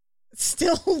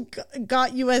still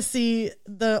got USC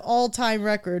the all-time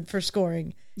record for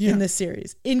scoring in this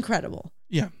series. Incredible.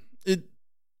 Yeah,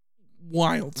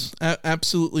 wild,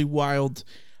 absolutely wild.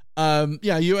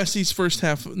 USC's first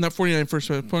half, not 49 first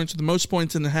half points, the most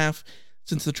points in the half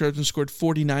since the Trojans scored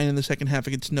 49 in the second half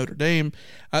against Notre Dame.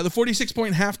 The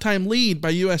 46-point halftime lead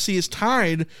by USC is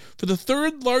tied for the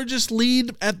third largest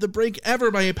lead at the break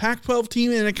ever by a Pac-12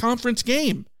 team in a conference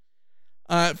game.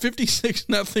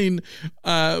 56-0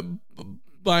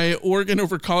 by Oregon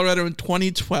over Colorado in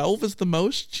 2012 is the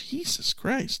most. Jesus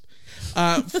Christ.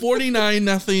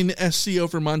 49-0 SC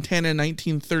over Montana in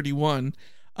 1931.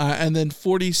 And then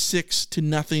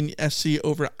 46-0 SC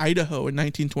over Idaho in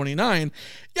 1929.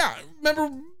 Yeah, remember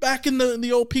back in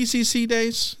the old PCC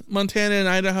days, Montana and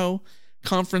Idaho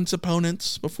conference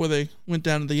opponents before they went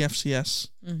down to the FCS.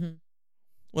 Mm-hmm.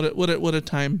 What a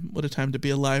time to be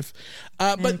alive.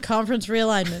 But conference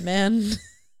realignment, man.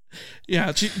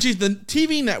 Yeah, geez, the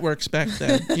TV networks back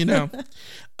then,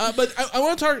 But I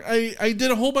want to talk. I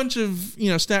did a whole bunch of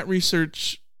stat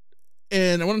research.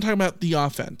 And I want to talk about the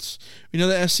offense. We know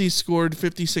that SC scored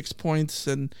 56 points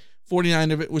and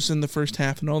 49 of it was in the first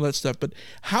half and all that stuff. But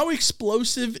how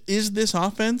explosive is this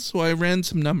offense? Well, I ran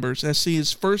some numbers. SC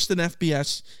is first in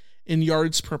FBS in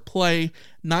yards per play,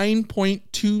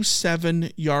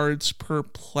 9.27 yards per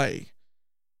play.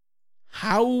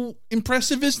 How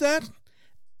impressive is that?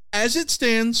 As it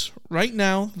stands right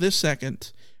now, this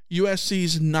second,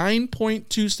 USC's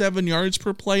 9.27 yards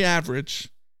per play average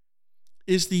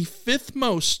is the fifth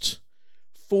most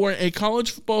for a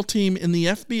college football team in the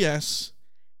FBS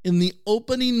in the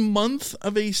opening month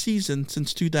of a season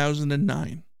since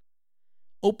 2009.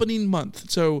 Opening month.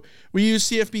 So we use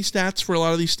CFB stats for a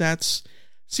lot of these stats.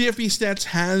 CFB stats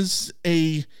has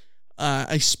a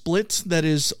split that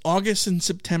is August and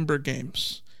September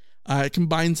games. It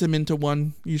combines them into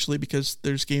one, usually because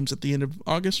there's games at the end of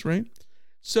August, right?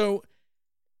 So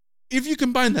if you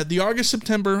combine that, the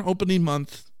August-September opening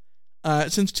month,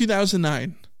 since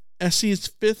 2009, SC is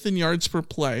 5th in yards per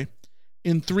play.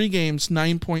 In 3 games,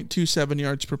 9.27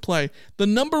 yards per play. The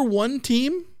number 1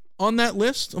 team on that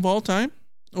list of all time,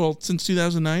 well, since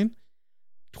 2009,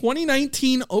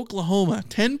 2019 Oklahoma,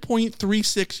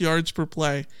 10.36 yards per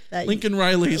play. Lincoln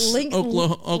Riley's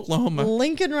Oklahoma.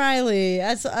 Lincoln Riley,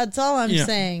 that's all I'm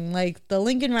saying. Like, the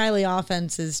Lincoln Riley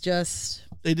offense is just...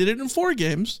 They did it in 4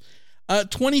 games.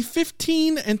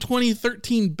 2015 and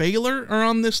 2013 Baylor are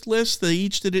on this list. They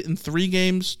each did it in 3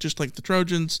 games, just like the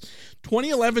Trojans.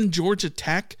 2011 Georgia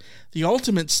Tech, the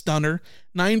ultimate stunner,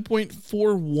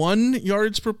 9.41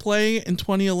 yards per play in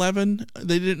 2011.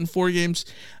 They did it in 4 games.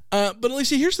 But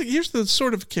Alicia, here's the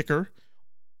sort of kicker.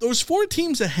 Those 4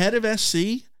 teams ahead of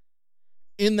SC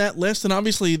in that list, and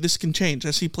obviously this can change.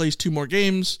 SC plays 2 more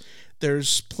games.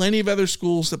 There's plenty of other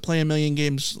schools that play 1 million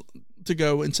games to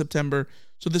go in September.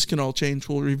 So this can all change.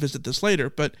 We'll revisit this later.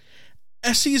 But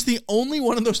SC is the only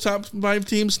one of those top 5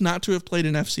 teams not to have played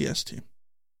an FCS team.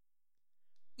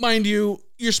 Mind you,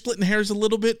 you're splitting hairs a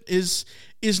little bit. Is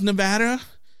Nevada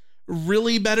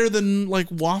really better than like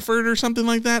Wofford or something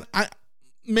like that?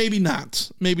 Maybe not.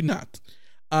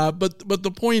 But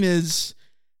the point is,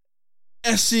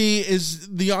 SC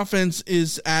is the offense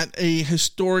is at a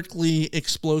historically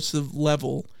explosive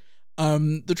level.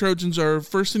 The Trojans are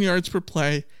 1st in yards per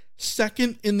play,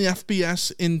 2nd in the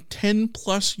FBS in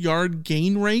 10-plus yard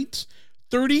gain rate.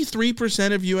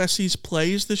 33% of USC's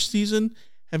plays this season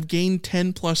have gained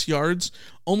 10-plus yards.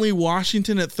 Only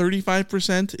Washington at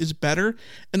 35% is better.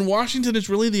 And Washington is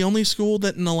really the only school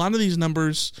that in a lot of these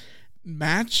numbers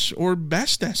match or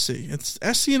best SC. It's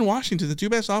SC and Washington, the 2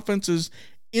 best offenses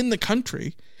in the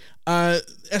country.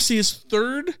 SC is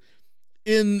 3rd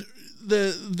in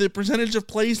the percentage of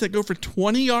plays that go for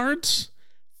 20 yards.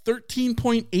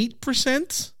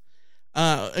 13.8%.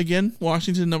 Again,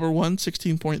 Washington number 1,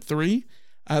 16.3.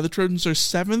 The Trojans are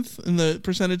 7th in the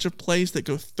percentage of plays that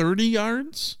go 30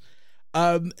 yards.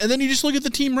 And then you just look at the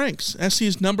team ranks. SC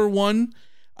is number 1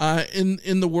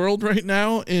 in the world right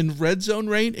now in red zone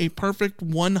rate, a perfect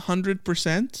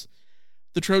 100%.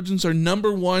 The Trojans are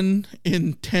number 1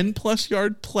 in 10-plus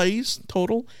yard plays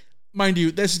total. Mind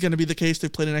you, this is going to be the case.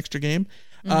 They've played an extra game.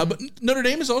 But Notre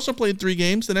Dame has also played 3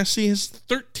 games, and SC has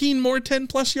 13 more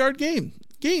 10-plus yard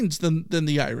gains than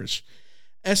the Irish.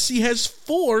 SC has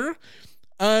 4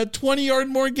 20-yard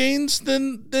more gains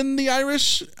than the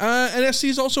Irish, and SC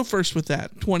is also first with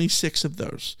that, 26 of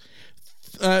those.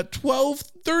 12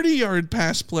 30-yard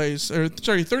pass plays,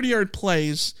 30-yard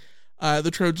plays the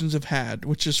Trojans have had,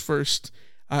 which is first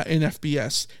in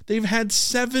FBS. They've had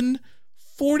 7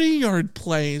 40-yard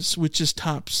plays, which is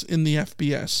tops in the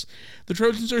FBS. The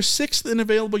Trojans are 6th in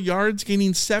available yards,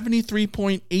 gaining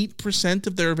 73.8%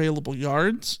 of their available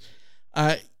yards.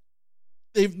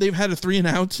 They've had a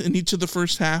 3-and-out in each of the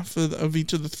first half of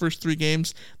each of the first 3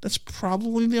 games. That's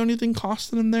probably the only thing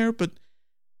costing them there, but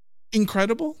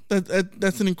incredible.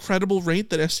 That's an incredible rate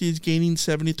that SC is gaining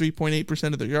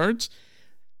 73.8% of their yards.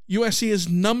 USC is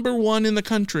number 1 in the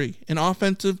country in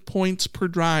offensive points per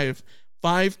drive,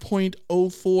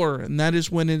 5.04, and that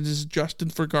is when it is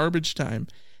adjusted for garbage time.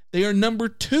 They are number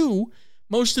 2,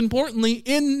 most importantly,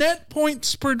 in net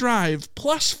points per drive,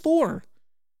 +4.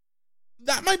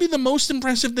 That might be the most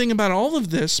impressive thing about all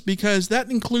of this, because that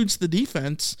includes the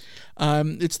defense.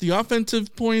 It's the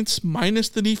offensive points minus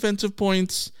the defensive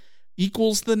points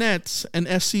equals the nets, and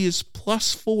SC is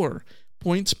 +4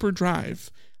 points per drive.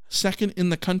 2nd in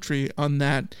the country on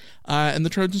that. And the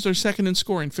Trojans are 2nd in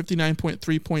scoring,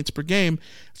 59.3 points per game.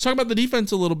 Let's talk about the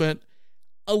defense a little bit.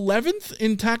 11th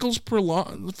in tackles for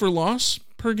loss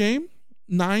per game.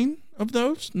 9 of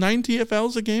those. 9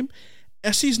 TFLs a game.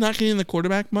 SC's not getting the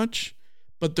quarterback much,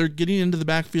 but they're getting into the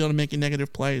backfield and making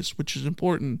negative plays, which is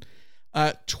important.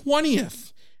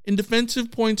 20th in defensive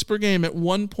points per game at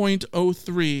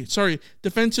 1.03.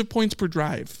 Defensive points per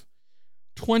drive.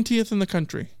 20th in the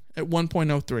country at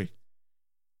 1.03.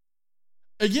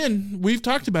 Again, we've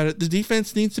talked about it. The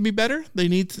defense needs to be better.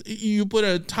 You put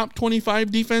a top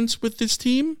 25 defense with this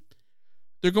team,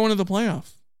 they're going to the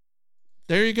playoff.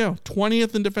 There you go.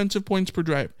 20th in defensive points per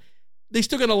drive. They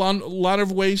still got a lot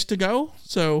of ways to go,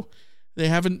 so they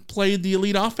haven't played the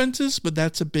elite offenses, but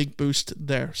that's a big boost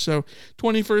there. So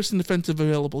 21st in defensive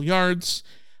available yards.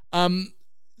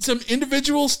 some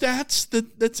individual stats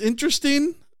that's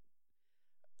interesting.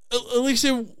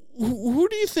 Alicia, who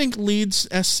do you think leads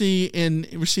SC in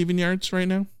receiving yards right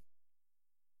now?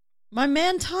 My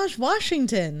man Taj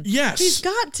Washington. Yes. He's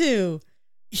got to.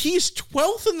 He's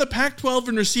 12th in the Pac-12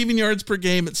 in receiving yards per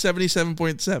game at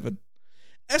 77.7.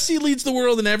 SC leads the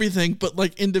world in everything but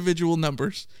like individual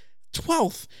numbers.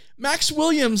 12th. Max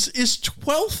Williams is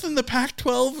 12th in the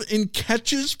Pac-12 in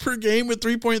catches per game with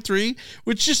 3.3,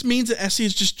 which just means that SC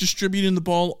is just distributing the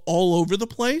ball all over the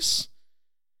place.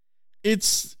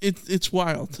 It's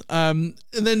wild. And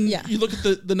then you look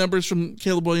at the numbers from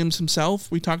Caleb Williams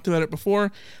himself. We talked about it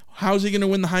before. How's he going to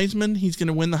win the Heisman? He's going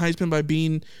to win the Heisman by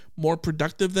being more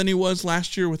productive than he was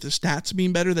last year, with his stats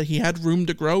being better, that he had room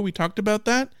to grow. We talked about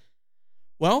that.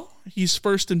 Well, he's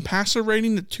first in passer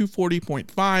rating at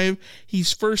 240.5.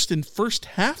 He's first in first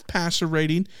half passer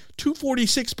rating,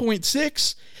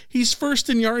 246.6. He's first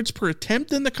in yards per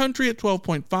attempt in the country at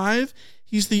 12.5.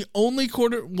 He's the only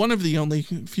one of the only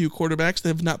few quarterbacks that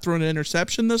have not thrown an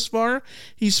interception thus far.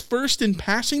 He's first in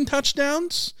passing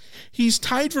touchdowns. He's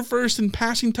tied for first in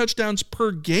passing touchdowns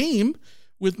per game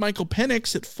with Michael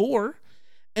Penix at 4.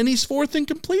 And he's fourth in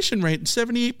completion rate at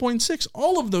 78.6.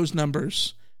 All of those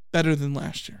numbers better than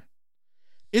last year.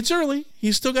 It's early.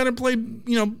 He's still got to play,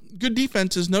 good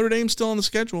defenses. Notre Dame's still on the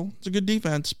schedule. It's a good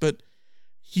defense, but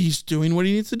he's doing what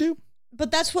he needs to do. But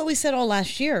that's what we said all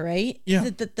last year, right? Yeah.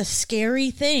 The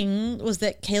scary thing was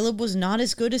that Caleb was not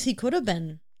as good as he could have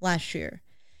been last year.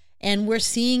 And we're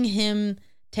seeing him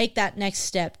take that next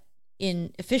step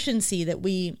in efficiency that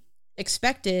we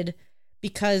expected,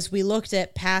 because we looked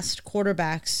at past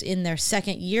quarterbacks in their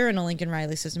second year in a Lincoln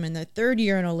Riley system, in their third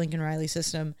year in a Lincoln Riley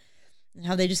system, and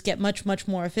how they just get much, much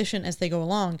more efficient as they go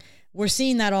along. We're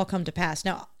seeing that all come to pass.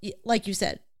 Now, like you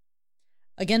said,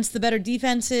 against the better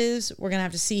defenses, we're going to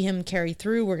have to see him carry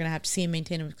through. We're going to have to see him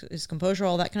maintain his composure,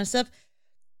 all that kind of stuff.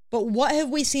 But what have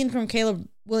we seen from Caleb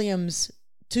Williams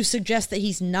to suggest that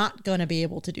he's not going to be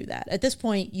able to do that? At this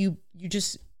point, you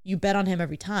bet on him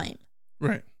every time.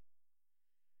 Right.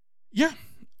 Yeah,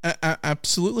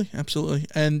 absolutely. Absolutely.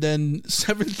 And then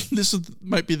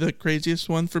might be the craziest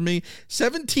one for me.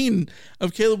 17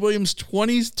 of Caleb Williams'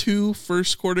 22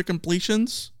 first quarter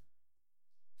completions,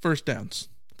 first downs.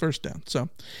 So,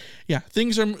 yeah,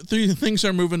 things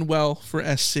are moving well for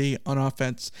SC on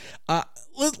offense.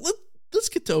 Let's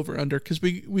get to over under, because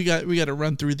we got to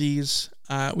run through these.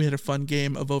 We had a fun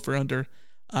game of over under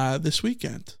this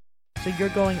weekend. So you're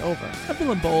going over. I'm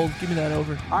feeling bold. Give me that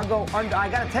over. I'll go under. I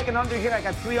got to take an under here. I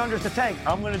got 3 unders to take.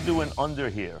 I'm going to do an under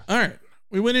here. All right,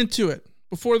 we went into it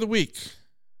before the week.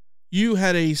 You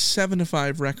had a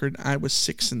 7-5 record. I was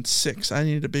 6-6. I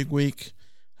needed a big week.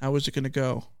 How was it going to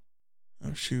go?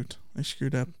 Oh, shoot. I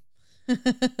screwed up.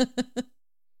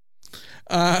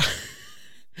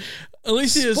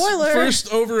 Alicia's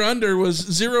first over-under was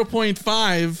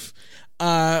 0.5.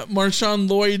 Marshawn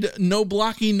Lloyd, no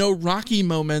blocky, no rocky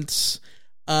moments.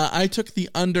 I took the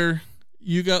under.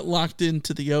 You got locked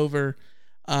into the over.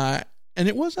 And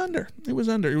it was under. It was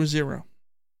 0.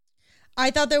 I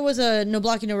thought there was a no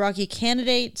blocky, no rocky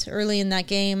candidate early in that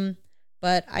game.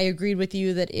 But I agreed with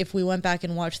you that if we went back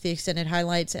and watched the extended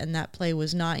highlights and that play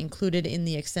was not included in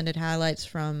the extended highlights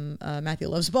from Matthew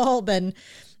Love's ball, then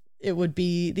it would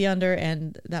be the under,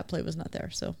 and that play was not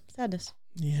there. So, sadness.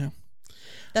 Yeah.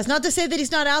 That's not to say that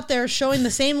he's not out there showing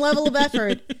the same level of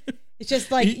effort. It's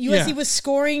just like USC was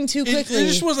scoring too quickly. It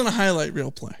just wasn't a highlight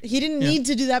reel play. He didn't need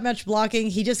to do that much blocking.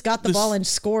 He just got the ball and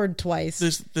scored twice.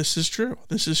 This is true.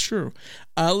 This is true.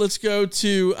 Let's go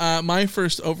to my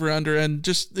first over-under. And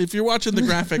just, if you're watching the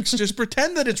graphics, just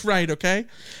pretend that it's right, okay?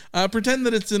 Pretend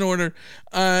that it's in order.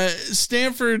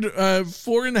 Stanford, Stanford,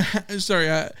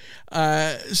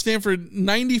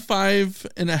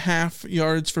 95.5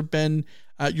 yards for Ben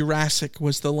Jurasik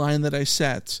was the line that I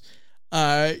set.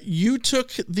 You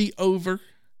took the over,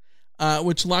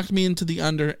 which locked me into the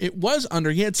under. It was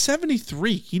under. He had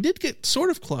 73. He did get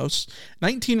sort of close.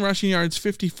 19 rushing yards,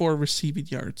 54 receiving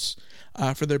yards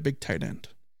for their big tight end.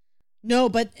 No,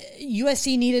 but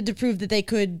USC needed to prove that they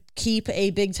could keep a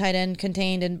big tight end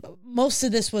contained, and most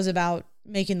of this was about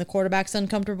making the quarterbacks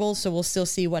uncomfortable, so we'll still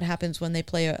see what happens when they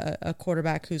play a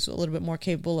quarterback who's a little bit more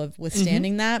capable of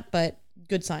withstanding that, but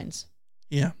good signs.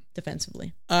 Yeah.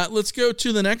 Defensively. Let's go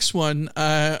to the next one.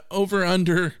 Over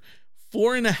under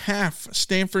 4.5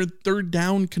 Stanford third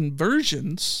down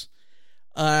conversions.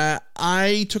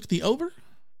 I took the over.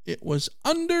 It was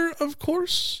under, of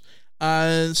course.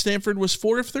 Stanford was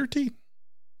 4 of 13.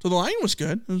 So the line was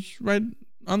good. It was right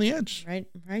on the edge. Right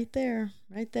there.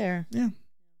 Yeah.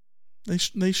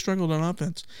 They struggled on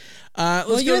offense.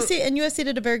 USC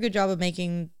did a very good job of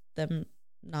making them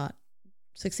not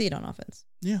succeed on offense.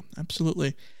 Yeah,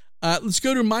 absolutely. Let's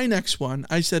go to my next one.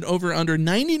 I said over under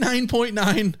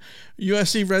 99.9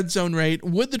 USC red zone rate.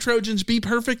 Would the Trojans be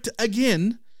perfect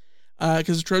again?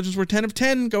 Because the Trojans were 10 of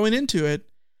 10 going into it.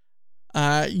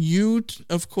 You,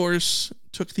 of course,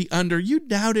 took the under. You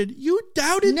doubted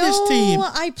this team. No,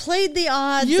 I played the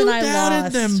odds and I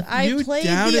lost. Them. I played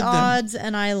the odds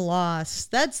and I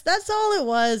lost. That's all it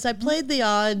was. I played the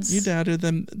odds. You doubted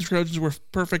them. The Trojans were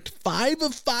perfect 5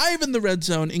 of 5 in the red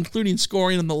zone, including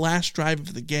scoring on the last drive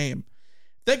of the game.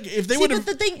 If they would have,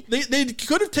 they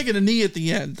could have taken a knee at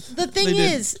the end. The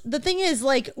thing is,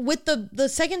 like with the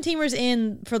second teamers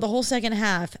in for the whole second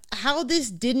half, how this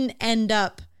didn't end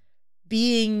up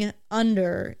being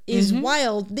under is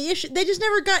wild. The issue, they just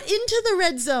never got into the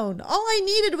red zone. All I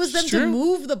needed was them to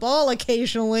move the ball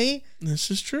occasionally. This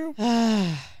is true.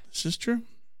 This is true.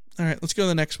 All right, let's go to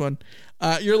the next one.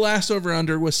 Your last over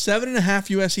under was 7.5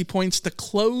 USC points to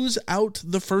close out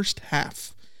the first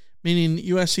half, meaning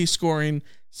USC scoring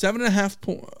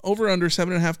 7.5 over under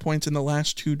 7.5 points in the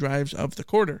last 2 drives of the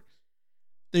quarter.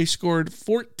 They scored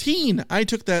 14. I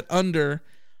took that under.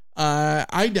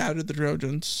 I doubted the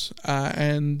Trojans,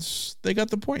 and they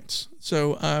got the points.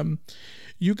 So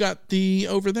you got the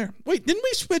over there. Wait, didn't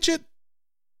we switch it?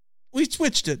 We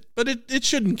switched it, but it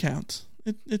shouldn't count.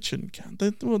 It shouldn't count. I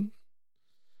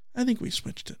think we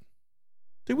switched it.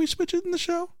 Did we switch it in the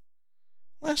show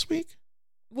last week?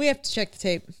 We have to check the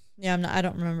tape. Yeah, I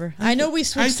don't remember. I know we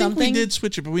switched something. I think we did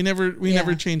switch it, but we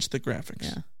never changed the graphics.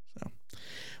 Yeah. So,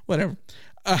 whatever.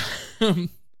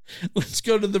 Let's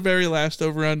go to the very last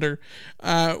over-under,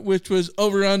 which was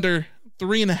over-under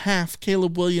 3.5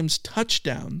 Caleb Williams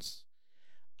touchdowns.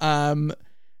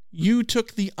 You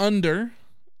took the under,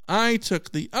 I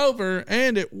took the over,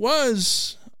 and it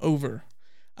was over.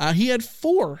 He had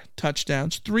 4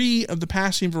 touchdowns, 3 of the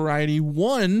passing variety,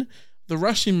 1 the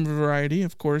rushing variety.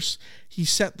 Of course, he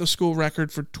set the school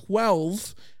record for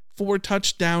 12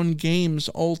 4-touchdown games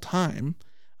all time.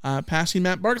 Passing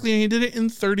Matt Barkley, and he did it in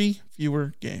 30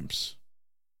 fewer games.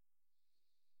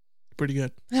 Pretty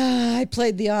good. I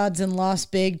played the odds and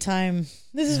lost big time.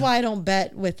 This is why I don't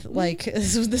bet with,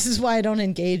 this is why I don't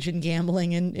engage in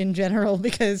gambling in general,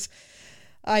 because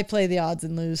I play the odds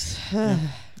and lose. I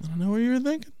don't know what you were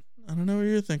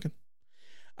thinking.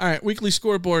 All right, weekly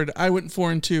scoreboard. I went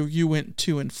 4-2. You went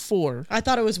 2-4. I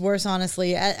thought it was worse,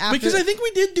 honestly. Because I think we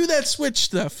did do that switch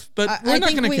stuff, but we're not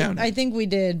going to count it. I think we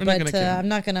did, but I'm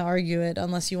not going to argue it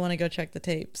unless you want to go check the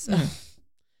tapes. So.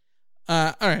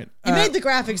 All right. You made the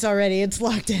graphics already. It's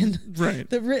locked in. Right.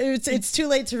 It's too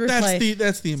late to replay.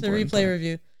 That's the important replay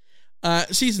review.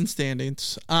 Season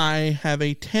standings. I have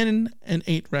a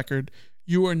 10-8 record.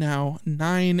 You are now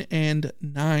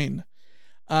 9-9.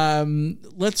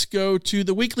 Let's go to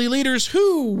the weekly leaders.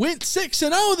 Who went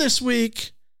 6-0 this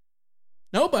week?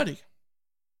 Nobody.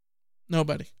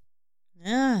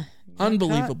 Yeah.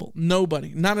 Unbelievable.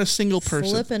 Nobody. Not a single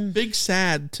person. Slipping. Big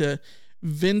sad to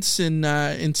Vince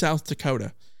in South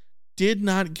Dakota. Did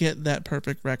not get that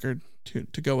perfect record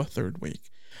to go a third week.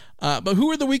 But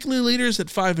who are the weekly leaders at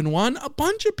 5-1? A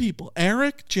bunch of people.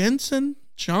 Eric, Jensen,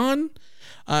 John,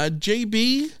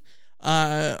 JB,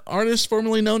 artist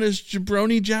formerly known as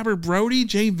Jabroni Jabber Brody,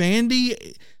 Jay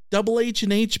Vandy, Double H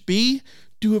and HB,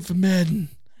 Do It for Madden,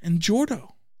 and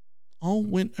Jordo. All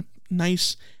went a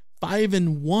nice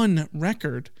 5-1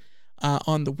 record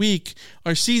on the week.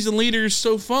 Our season leaders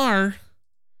so far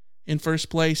in first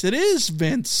place, it is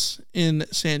Vince in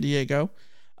San Diego.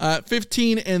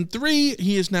 15-3.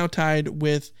 He is now tied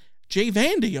with Jay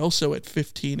Vandy, also at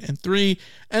 15-3.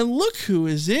 And look who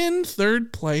is in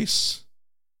third place.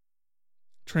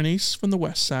 Trinice from the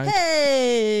west side.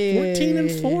 Hey!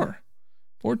 14-4.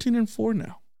 14-4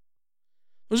 now.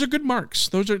 Those are good marks.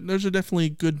 Those are definitely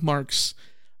good marks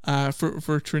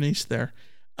for Trinice there.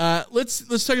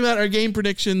 Let's talk about our game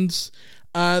predictions.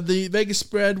 The Vegas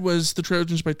spread was the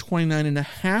Trojans by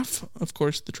 29.5. Of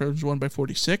course, the Trojans won by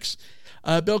 46.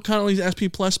 Bill Connolly's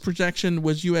SP Plus projection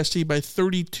was USC by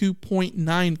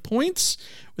 32.9 points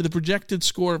with a projected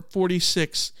score of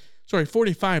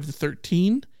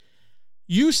 45-13.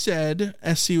 You said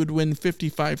SC would win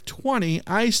 55-20.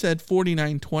 I said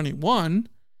 49-21.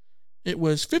 It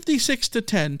was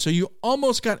 56-10. So you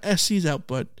almost got SC's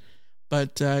output,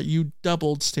 but you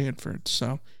doubled Stanford.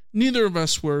 So neither of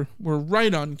us were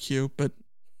right on cue, but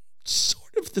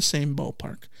sort of the same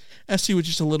ballpark. SC was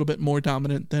just a little bit more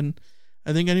dominant than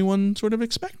I think anyone sort of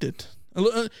expected.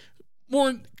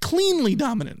 More cleanly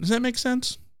dominant. Does that make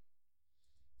sense?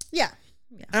 Yeah.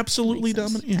 Absolutely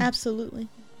dominant. Yeah. Absolutely.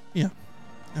 Yeah.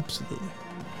 Absolutely.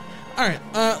 All right,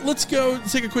 let's go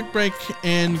take a quick break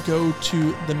and go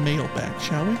to the mailbag,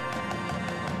 shall we?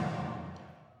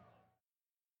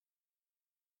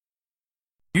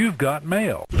 You've got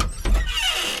mail.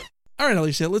 All right,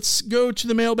 Alicia, let's go to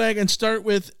the mailbag and start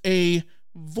with a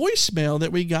voicemail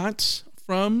that we got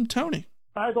from Tony.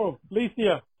 I go,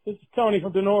 Alicia, this is Tony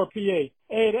from Denora, PA.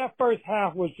 Hey, that first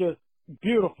half was just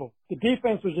beautiful. The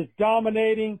defense was just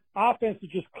dominating. Offense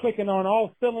was just clicking on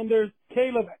all cylinders.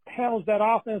 Caleb handles that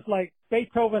offense like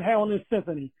Beethoven handled his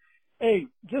symphony. Hey,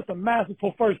 just a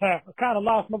masterful first half. I kind of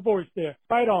lost my voice there.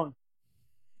 Right on.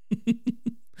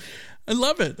 I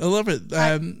love it. I love it.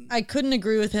 I couldn't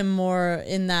agree with him more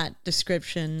in that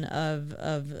description of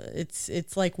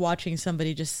it's like watching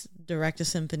somebody just direct a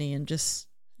symphony and just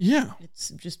it's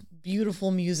just beautiful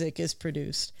music is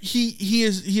produced. He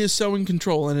is so in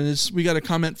control, and we got a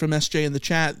comment from SJ in the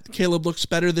chat. Caleb looks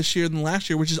better this year than last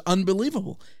year, which is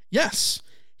unbelievable. Yes,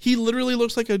 he literally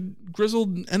looks like a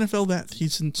grizzled NFL vet.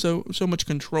 He's in so much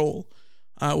control.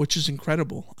 Which is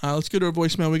incredible. Let's go to a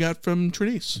voicemail we got from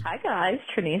Trinice. Hi, guys.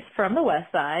 Trinice from the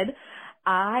West Side.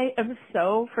 I am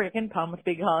so freaking pumped to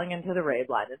be calling into the Rave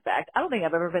line. In fact, I don't think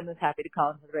I've ever been this happy to call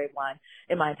into the Rave line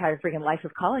in my entire freaking life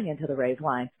of calling into the Rave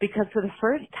line. Because for the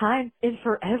first time in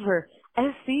forever,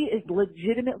 SC is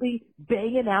legitimately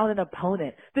banging out an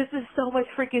opponent. This is so much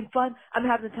freaking fun. I'm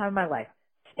having the time of my life.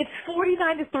 It's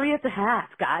 49-3 at the half,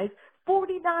 guys.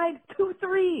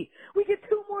 49-3. We get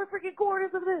 2 more freaking quarters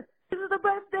of this. This is the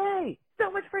best day. So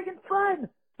much freaking fun.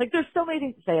 Like, there's so many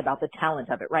things to say about the talent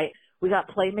of it, right? We got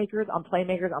playmakers on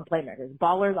playmakers on playmakers,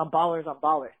 ballers on ballers on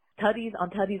ballers, tutties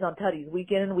on tutties on tutties,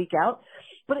 week in and week out.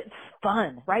 But it's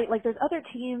fun, right? Like, there's other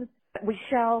teams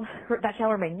that shall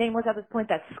remain nameless at this point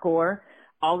that score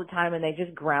all the time and they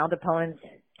just ground opponents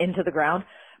into the ground.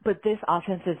 But this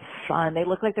offense is fun. They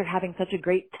look like they're having such a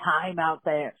great time out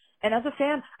there. And as a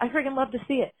fan, I freaking love to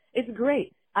see it. It's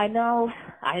great. I know.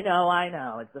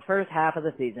 It's the first half of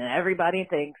the season. Everybody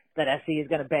thinks that SC is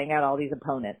going to bang out all these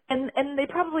opponents. And they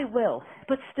probably will.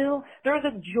 But still, there is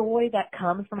a joy that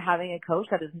comes from having a coach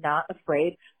that is not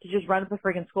afraid to just run up the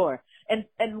friggin' score. And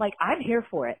like, I'm here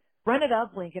for it. Run it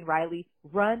up, Lincoln Riley.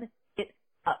 Run it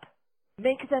up.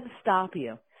 Make them stop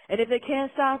you. And if they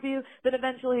can't stop you, then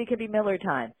eventually it can be Miller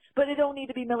time. But it don't need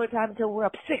to be Miller time until we're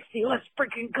up 60. Let's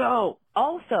freaking go.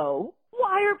 Also,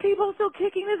 why are people still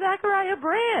kicking the Zachariah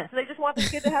Branch? They just want this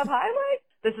kid to have highlights?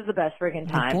 This is the best freaking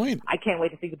time. I can't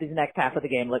wait to see what this next half of the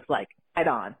game looks like. Head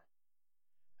on.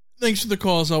 Thanks for the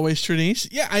call, as always, Trinice.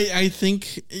 Yeah, I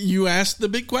think you asked the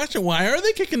big question. Why are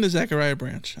they kicking the Zachariah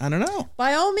Branch? I don't know.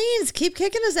 By all means, keep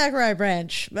kicking the Zachariah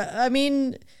Branch. I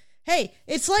mean, hey,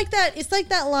 it's like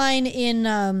that line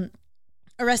in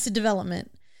Arrested Development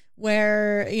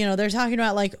where, you know, they're talking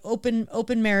about like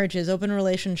open marriages, open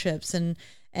relationships,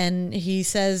 and he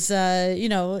says, you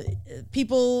know,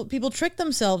 people trick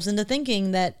themselves into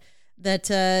thinking that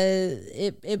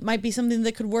it might be something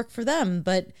that could work for them,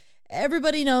 but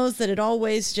everybody knows that it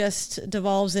always just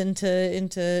devolves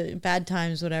into bad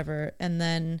times, whatever, and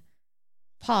then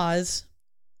pause.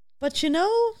 But you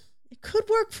know, it could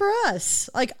work for us.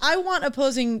 Like, I want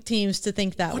opposing teams to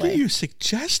think that way. What are you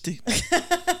suggesting?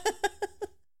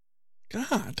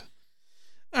 God.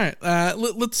 All right,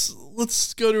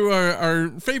 let's go to our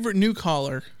favorite new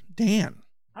caller, Dan.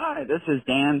 Hi, this is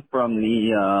Dan from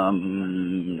the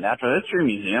Natural History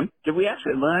Museum. Did we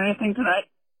actually learn anything tonight?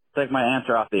 Take my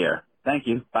answer off the air. Thank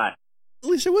you. Bye.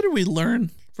 Lisa, what did we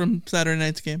learn from Saturday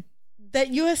night's game? That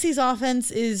USC's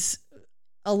offense is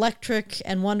electric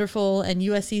and wonderful, and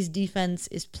USC's defense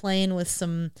is playing with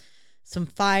some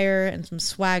fire and some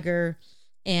swagger.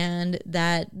 And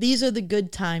that these are the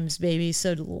good times, baby.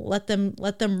 So let them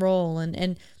roll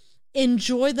and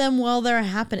enjoy them while they're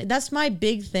happening. That's my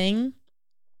big thing,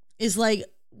 is like,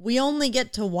 we only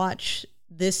get to watch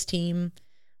this team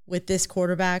with this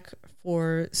quarterback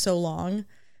for so long.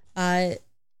 Have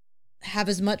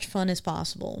as much fun as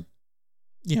possible.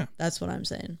 Yeah. That's what I'm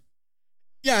saying.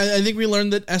 Yeah, I think we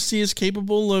learned that SC is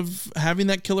capable of having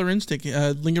that killer instinct.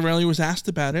 Lincoln Riley was asked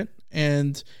about it,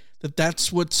 and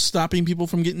that's what's stopping people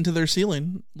from getting to their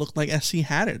ceiling. Looked like SC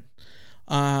had it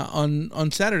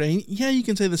on Saturday. Yeah, you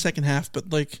can say the second half,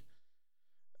 but like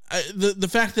the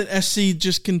fact that SC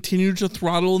just continued to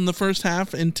throttle in the first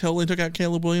half until they took out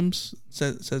Caleb Williams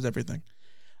says everything.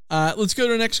 Let's go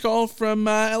to the next call from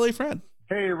LA Fred.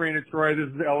 Hey, Raina Troy, this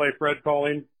is LA Fred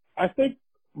calling. I think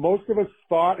most of us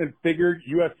thought and figured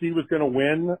USC was going to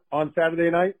win on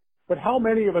Saturday night, but how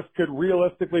many of us could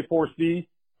realistically foresee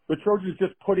the Trojans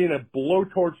just putting a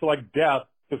blowtorch like death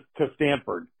to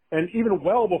Stanford, and even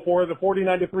well before the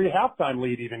 49-3 halftime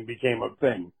lead even became a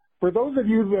thing? For those of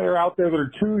you that are out there that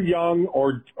are too young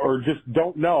or just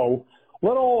don't know,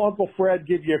 let old Uncle Fred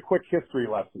give you a quick history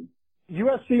lesson.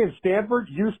 USC and Stanford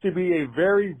used to be a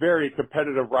very, very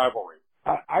competitive rivalry.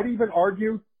 I'd even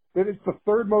argue that it's the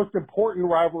third most important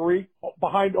rivalry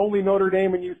behind only Notre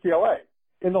Dame and UCLA.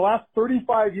 In the last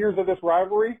 35 years of this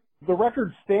rivalry, the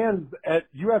record stands at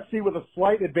USC with a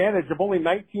slight advantage of only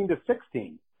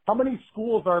 19-16. How many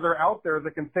schools are there out there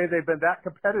that can say they've been that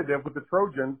competitive with the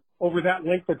Trojans over that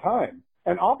length of time?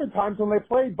 And oftentimes when they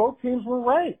played, both teams were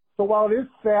ranked. So while it is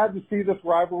sad to see this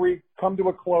rivalry come to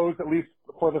a close, at least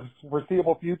for the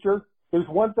foreseeable future, there's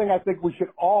one thing I think we should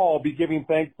all be giving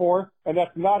thanks for, and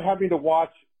that's not having to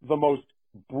watch the most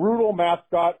brutal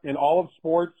mascot in all of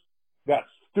sports, that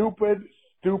stupid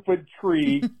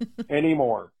tree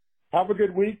anymore. Have a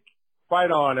good week.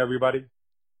 Fight on, everybody.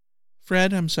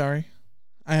 Fred, I'm sorry.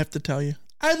 I have to tell you.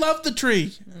 I love the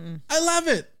tree. I love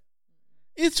it.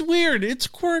 It's weird. It's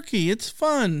quirky. It's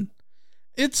fun.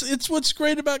 It's what's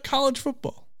great about college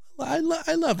football. I love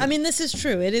it. I mean, this is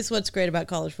true. It is what's great about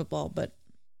college football, but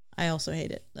I also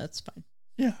hate it. That's fine.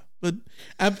 Yeah, but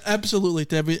absolutely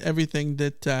to everything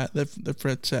that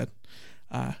Fred said.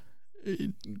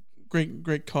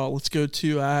 Great call. Let's go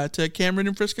to Cameron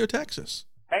in Frisco, Texas.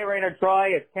 Hey, Rainer Troy.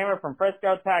 It's Cameron from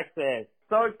Frisco, Texas.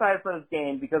 So excited for this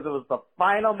game because it was the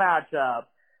final matchup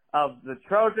of the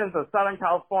Trojans of Southern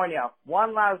California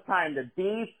one last time to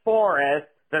DeForest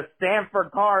the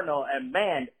Stanford Cardinal. And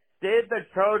man, did the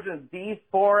Trojans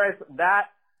DeForest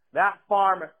that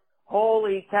farm.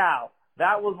 Holy cow.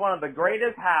 That was one of the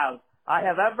greatest halves I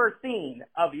have ever seen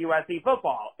of USC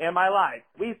football in my life.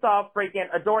 We saw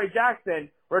freaking Adoree Jackson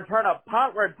return a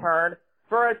punt return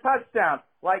for a touchdown.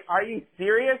 Like, are you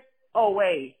serious? Oh,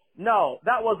 wait. No,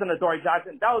 that wasn't Adoree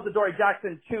Jackson. That was Adoree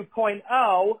Jackson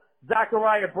 2.0.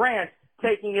 Zachariah Branch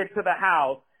taking it to the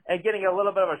house and getting a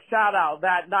little bit of a shout out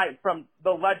that night from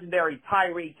the legendary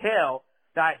Tyreek Hill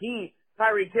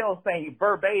Tyreek Hill saying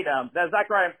verbatim that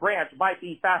Zachariah Branch might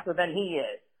be faster than he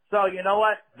is. So you know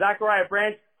what? Zachariah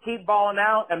Branch, keep balling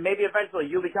out and maybe eventually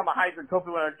you'll become a Heisman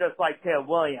Trophy winner just like Caleb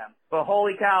Williams. But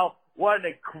holy cow, what an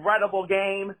incredible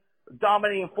game.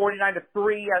 Dominating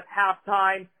 49-3 at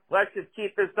halftime. Let's just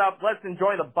keep this up. Let's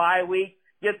enjoy the bye week.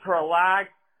 Get to relax.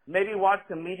 Maybe watch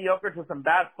some mediocre to some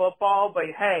bad football. But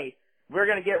hey, we're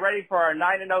going to get ready for our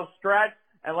 9-0 stretch.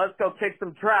 And let's go kick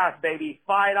some trash, baby.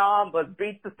 Fight on. Let's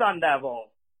beat the Sun Devils.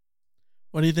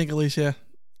 What do you think, Alicia?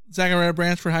 Zachariah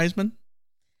Branch for Heisman?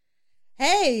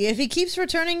 Hey, if he keeps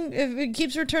returning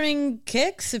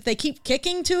kicks, if they keep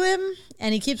kicking to him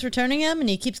and he keeps returning them and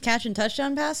he keeps catching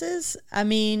touchdown passes, I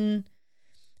mean,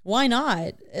 why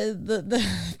not?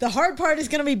 The hard part is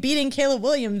going to be beating Caleb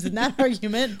Williams in that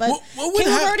argument, but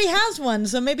Caleb already has one,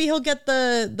 so maybe he'll get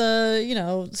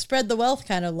the spread the wealth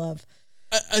kind of love.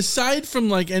 Aside from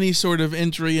like any sort of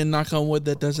injury, and knock on wood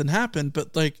that doesn't happen,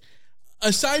 but like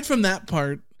aside from that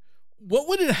part, what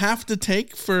would it have to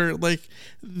take for like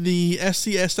the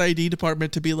SCSID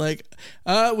department to be like,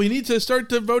 we need to start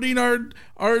devoting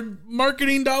our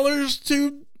marketing dollars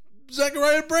to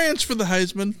Zachariah Branch for the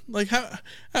Heisman? Like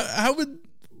how would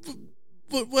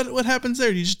what happens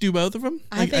there? Do you just do both of them?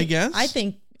 I guess.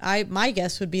 My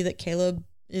guess would be that Caleb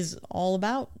is all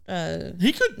about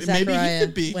he could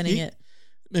be winning it.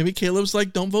 Maybe Caleb's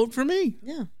like, don't vote for me.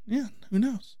 Yeah. Who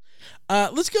knows?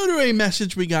 Let's go to a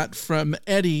message we got from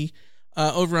Eddie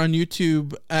over on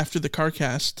YouTube after the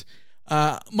CarCast.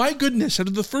 My goodness, out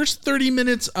of the first 30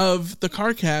 minutes of the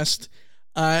CarCast,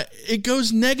 it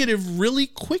goes negative really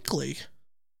quickly.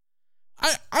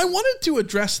 I wanted to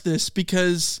address this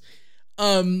because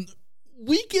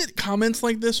we get comments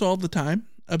like this all the time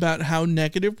about how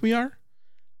negative we are.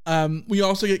 We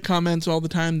also get comments all the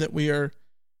time that we are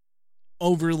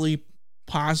overly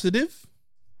positive.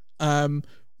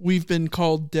 We've been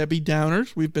called Debbie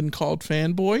Downers. We've been called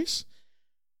fanboys.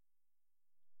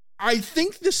 I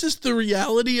think this is the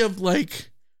reality of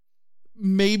like,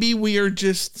 maybe we are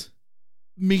just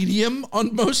medium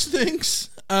on most things.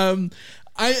 I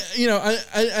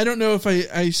don't know if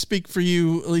I speak for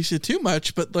you, Alicia, too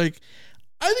much, but like,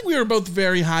 I think we were both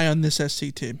very high on this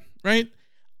SC team, right?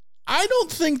 I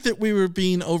don't think that we were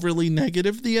being overly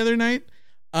negative the other night.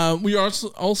 We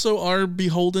also are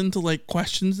beholden to like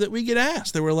questions that we get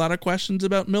asked. There were a lot of questions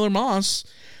about Miller Moss.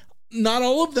 Not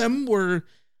all of them were,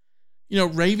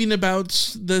 raving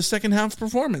about the second half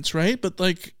performance, right? But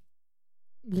like,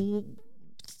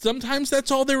 sometimes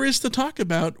that's all there is to talk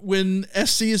about when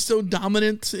SC is so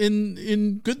dominant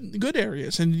in good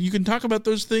areas, and you can talk about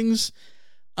those things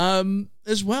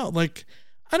as well. Like,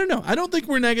 I don't know. I don't think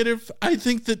we're negative. I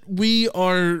think that we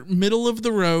are middle of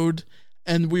the road.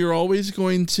 And we are always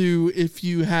going to, if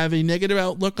you have a negative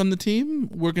outlook on the team,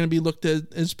 we're going to be looked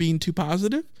at as being too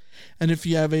positive. And if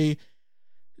you have a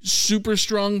super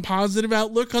strong positive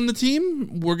outlook on the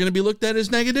team, we're going to be looked at as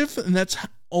negative. And that's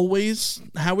always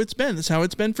how it's been. That's how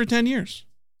it's been for 10 years.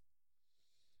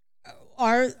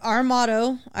 Our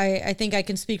motto, I think I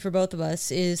can speak for both of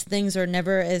us, is things are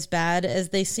never as bad as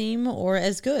they seem or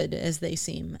as good as they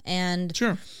seem. And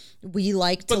sure, we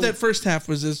like to. But that first half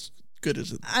was as good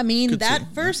as it. I mean,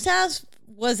 that first half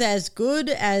was as good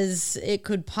as it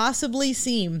could possibly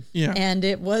seem. Yeah, and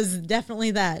it was definitely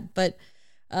that. But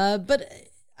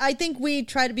I think we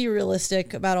try to be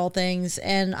realistic about all things,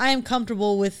 and I am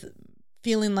comfortable with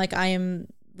feeling like I am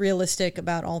realistic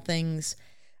about all things.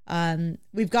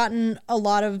 We've gotten a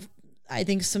lot of, I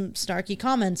think, some snarky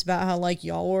comments about how like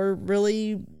y'all were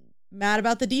really mad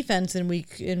about the defense in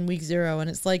week 0, and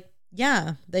it's like,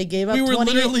 yeah, they gave up. We were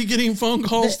literally getting phone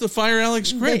calls to fire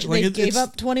Alex Grinch. They gave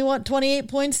up 28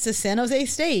 points to San Jose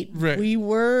State. Right. We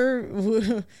were,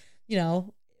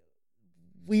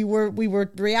 we were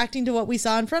reacting to what we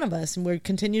saw in front of us, and we're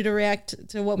continue to react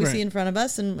to what we see in front of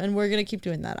us, and we're going to keep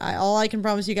doing that. All I can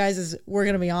promise you guys is we're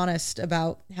going to be honest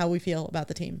about how we feel about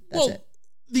the team. That's it.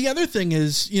 The other thing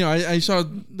is, I saw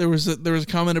there was a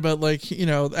comment about like,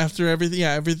 after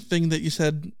everything that you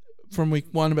said from week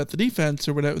 1 about the defense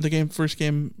or whatever, first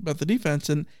game about the defense,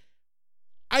 and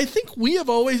I think we have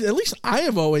always, at least I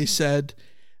have always said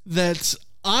that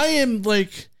I am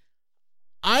like,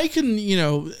 I can,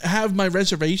 have my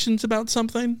reservations about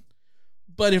something,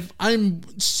 but if I'm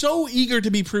so eager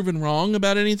to be proven wrong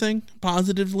about anything,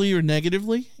 positively or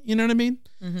negatively, you know what I mean?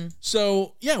 Mm-hmm.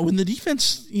 So, yeah, when the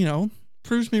defense,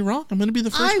 proves me wrong, I'm going to be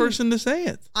the first person to say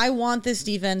it. I want this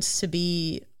defense to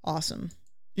be awesome.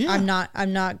 Yeah. I'm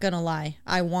not going to lie.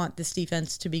 I want this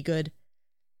defense to be good.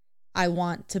 I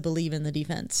want to believe in the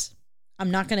defense.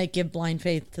 I'm not going to give blind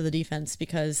faith to the defense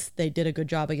because they did a good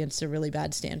job against a really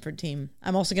bad Stanford team.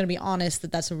 I'm also going to be honest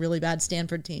that that's a really bad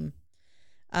Stanford team.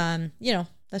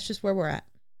 That's just where we're at.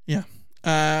 Yeah.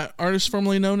 Artist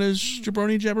formerly known as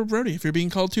Jabroni Jabber Brody. If you're being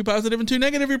called too positive and too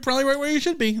negative, you're probably right where you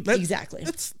should be. Exactly.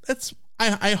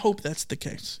 I hope that's the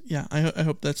case. Yeah, I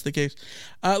hope that's the case.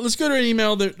 Let's go to an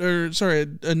email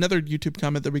another YouTube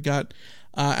comment that we got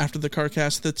after the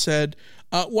CarCast that said,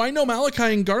 why no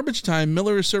Malachi in garbage time?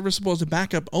 Miller is serviceable as a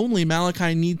backup only.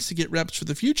 Malachi needs to get reps for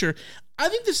the future. I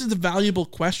think this is a valuable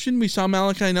question. We saw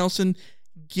Malachi Nelson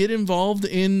get involved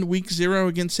in week 0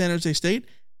 against San Jose State.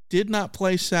 Did not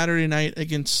play Saturday night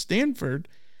against Stanford.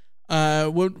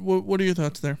 What are your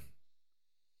thoughts there?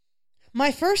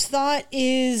 My first thought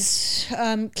is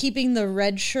keeping the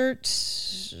red shirt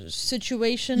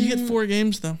situation. You get 4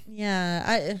 games though.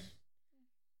 Yeah,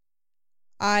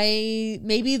 I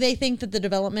maybe they think that the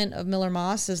development of Miller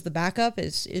Moss as the backup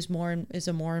is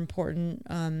a more important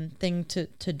thing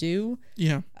to do.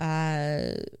 Yeah.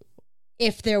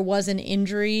 If there was an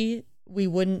injury, we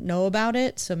wouldn't know about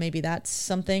it. So maybe that's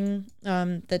something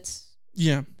that's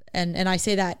And I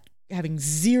say that having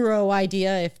zero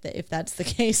idea if that's the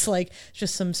case, like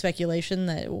just some speculation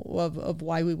that of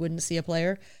why we wouldn't see a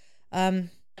player.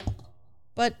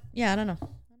 But yeah, I don't know.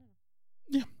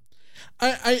 Yeah.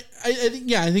 I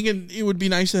think it would be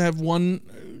nice to have one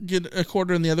get a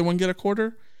quarter and the other one get a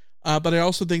quarter. But I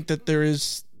also think that there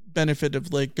is benefit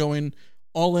of like going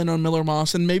all in on Miller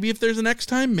Moss, and maybe if there's a next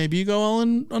time, maybe you go all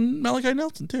in on Malachi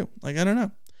Nelson too. Like, I don't know.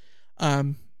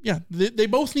 Yeah, they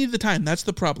both need the time. That's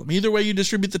the problem. Either way you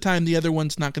distribute the time, the other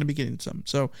one's not going to be getting some.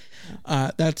 So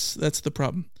that's the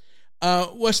problem.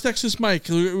 West Texas Mike,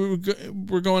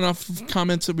 we're going off of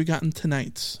comments that we gotten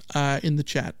tonight in the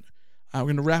chat. We're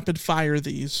going to rapid fire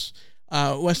these.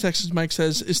 West Texas Mike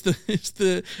says, is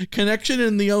the Connection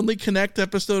in the Only Connect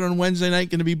episode on Wednesday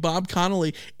night going to be Bob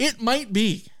Connolly? It might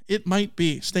be.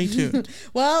 Stay tuned.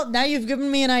 Well, now you've given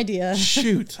me an idea.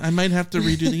 Shoot, I might have to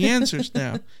redo the answers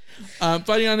now.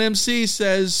 Fighting on MC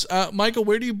says, Michael,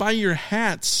 where do you buy your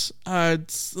hats?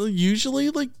 It's usually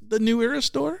like the New Era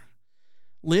store.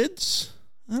 Lids?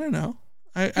 I don't know.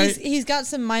 He's got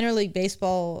some minor league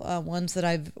baseball ones that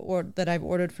I've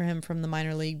ordered for him from the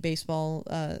minor league baseball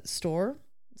store.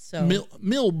 So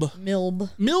Milb.com.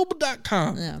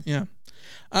 Yeah.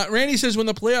 Randy says, when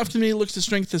the playoff committee looks to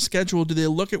strength of schedule, do they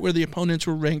look at where the opponents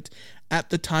were ranked at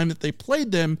the time that they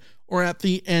played them or at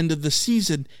the end of the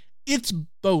season? It's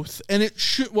both, and it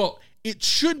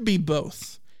should be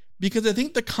both, because I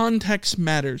think the context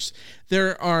matters.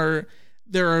 There are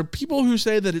people who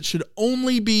say that it should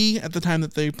only be at the time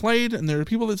that they played, and there are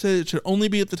people that say it should only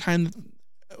be at the time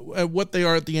what they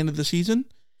are at the end of the season.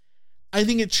 I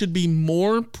think it should be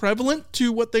more prevalent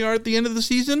to what they are at the end of the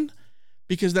season,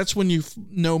 because that's when you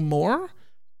know more.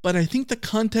 But I think the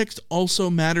context also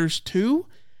matters too.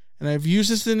 And I've used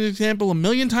this as an example a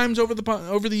million times over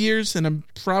the years, and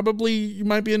you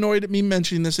might be annoyed at me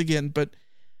mentioning this again, but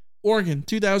Oregon,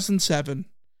 2007,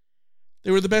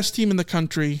 they were the best team in the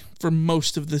country for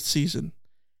most of the season.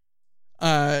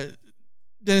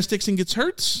 Dennis Dixon gets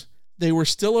hurt, they were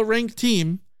still a ranked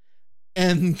team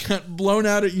and got blown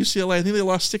out at UCLA. I think they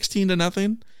lost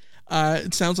 16-0.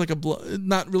 It sounds like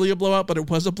not really a blowout, but it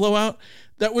was a blowout.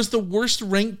 That was the worst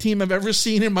ranked team I've ever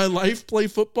seen in my life play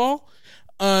football.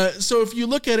 So if you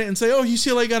look at it and say, oh,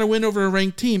 UCLA got a win over a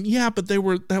ranked team. Yeah, but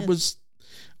that was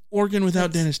Oregon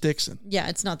without Dennis Dixon. Yeah,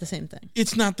 it's not the same thing.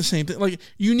 It's not the same thing. Like,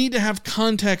 you need to have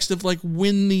context of like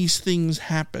when these things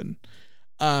happen.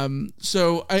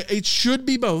 So it should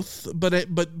be both,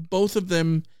 but both of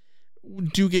them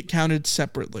do get counted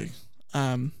separately.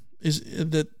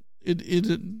 It's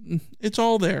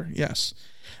all there. Yes.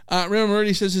 Raymond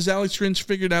Murray says, has Alex Grinch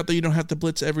figured out that you don't have to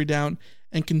blitz every down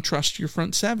and can trust your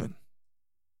front seven?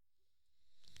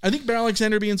 I think Bear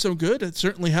Alexander being so good, it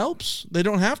certainly helps. They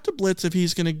don't have to blitz if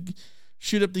he's going to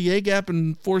shoot up the A gap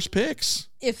and force picks.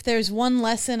 If there's one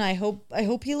lesson I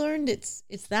hope he learned, it's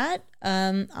that.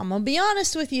 I'm gonna be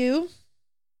honest with you.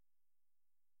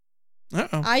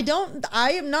 Uh-oh. I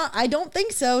don't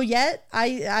think so yet.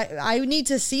 I need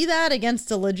to see that against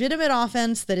a legitimate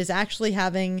offense that is actually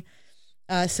having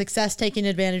success taking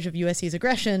advantage of USC's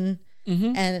aggression.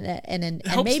 Mm-hmm. and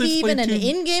maybe even an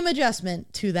in-game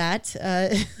adjustment to that.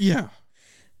 Yeah.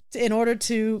 In order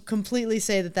to completely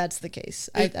say that that's the case.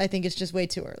 I think it's just way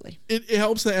too early. It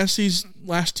helps that SC's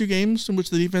last two games in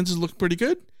which the defenses look pretty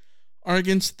good are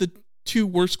against the two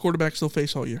worst quarterbacks they'll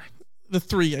face all year. The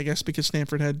three, I guess, because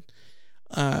Stanford had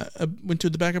went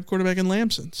to the backup quarterback in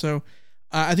Lamson. So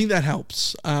I think that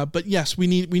helps. But yes, we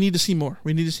need to see more.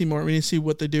 We need to see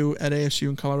what they do at ASU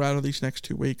and Colorado these next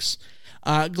 2 weeks.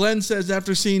 Glenn says,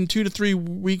 after seeing 2 to 3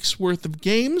 weeks worth of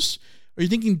games, are you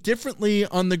thinking differently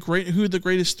on who the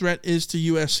greatest threat is to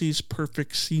USC's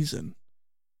perfect season?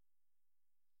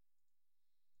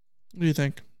 What do you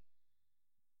think?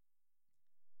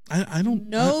 I don't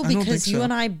know, because you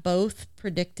and I both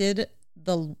predicted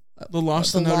the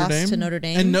loss to Notre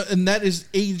Dame, and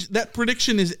that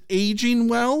prediction is aging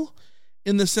well,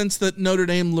 in the sense that Notre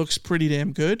Dame looks pretty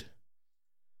damn good.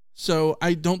 So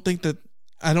I think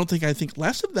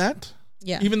less of that.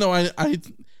 Yeah. Even though I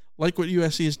like what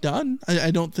USC has done,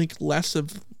 I don't think less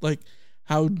of like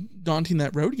how daunting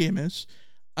that road game is.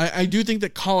 I do think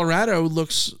that Colorado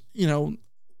looks,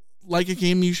 like a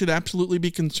game you should absolutely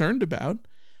be concerned about.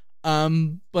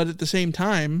 But at the same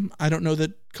time, I don't know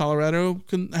that Colorado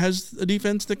has a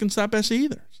defense that can stop SC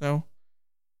either. So,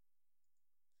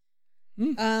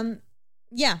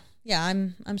 yeah,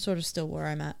 I'm sort of still where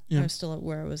I'm at. Yeah. I'm still at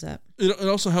where I was at. It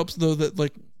also helps though that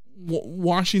like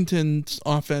Washington's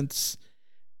offense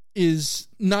is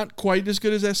not quite as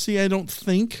good as SC, I don't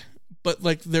think, but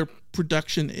like their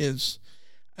production is.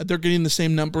 They're getting the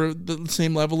same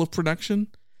level of production.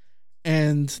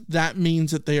 And that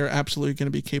means that they are absolutely going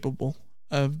to be capable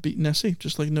of beating SC,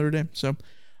 just like Notre Dame. So,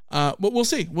 but we'll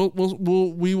see.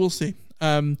 We will see.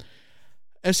 SC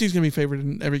is going to be favored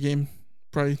in every game,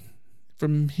 probably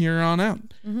from here on out.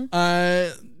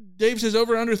 Mm-hmm. Dave says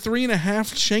over under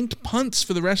 3.5 shanked punts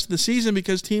for the rest of the season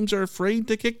because teams are afraid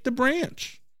to kick the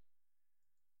branch.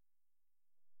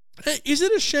 Is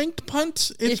it a shanked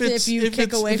punt if it's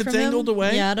angled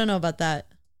away? Yeah, I don't know about that.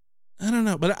 I don't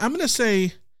know, but I'm going to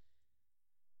say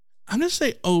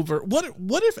over.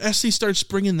 What if SC starts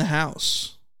bringing the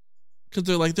house? Because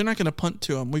they're not going to punt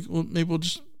to them. Maybe we'll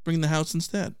just bring the house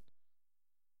instead.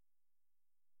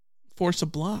 Force a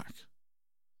block.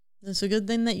 It's a good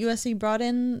thing that USC brought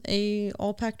in a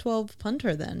all Pac-12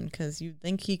 punter then, because you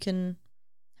think he can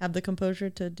have the composure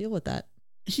to deal with that.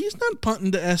 He's not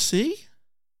punting to SC.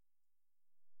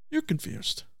 You're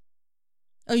confused.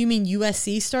 Oh, you mean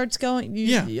USC starts going?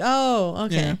 Yeah. Oh,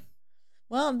 okay. Yeah.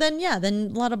 Well, then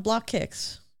a lot of block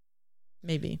kicks.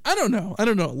 Maybe. I don't know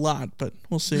a lot, but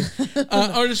we'll see.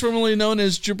 Artist formerly known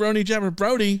as Jabroni Jabber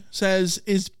Brody says,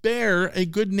 is Bear a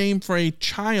good name for a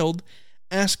child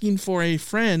asking for a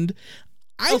friend?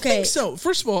 I think so.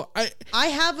 First of all, I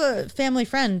have a family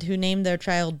friend who named their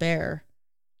child Bear.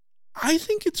 I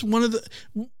think it's one of the...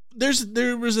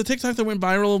 There was a TikTok that went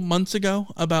viral months ago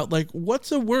about like,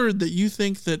 what's a word that you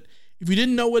think that if you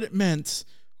didn't know what it meant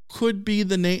could be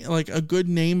the name, like a good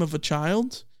name of a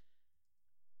child?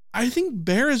 I think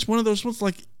Bear is one of those ones,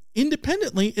 like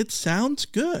independently, it sounds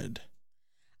good.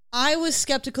 I was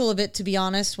skeptical of it, to be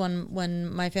honest,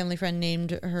 when my family friend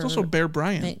named her. It's also Bear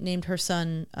Bryant. Named her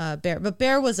son Bear. But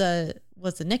Bear was a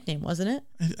nickname, wasn't it?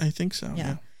 I think so,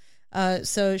 yeah.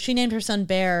 So she named her son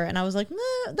Bear, and I was like,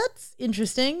 that's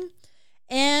interesting.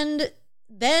 And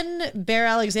then Bear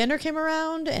Alexander came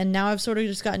around, and now I've sort of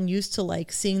just gotten used to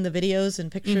like seeing the videos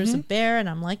and pictures of Bear, and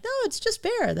I'm like, no, it's just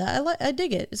Bear. I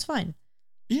dig it. It's fine.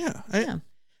 Yeah.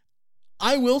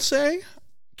 I will say,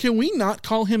 can we not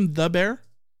call him the Bear?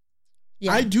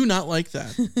 Yeah. I do not like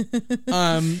that.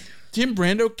 Tim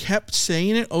Brando kept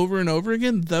saying it over and over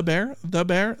again. The bear, the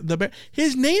bear, the bear.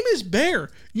 His name is Bear.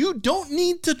 You don't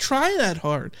need to try that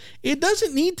hard. It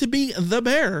doesn't need to be the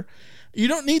bear. You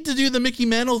don't need to do the Mickey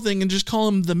Mantle thing and just call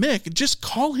him the Mick. Just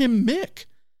call him Mick.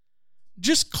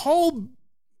 Just call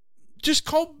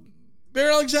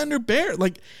Bear Alexander Bear.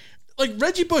 Like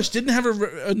Reggie Bush didn't have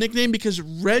a nickname because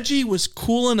Reggie was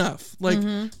cool enough.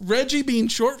 Reggie being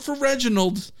short for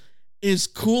Reginald is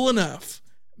cool enough.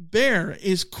 Bear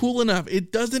is cool enough.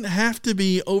 It doesn't have to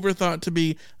be overthought to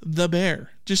be the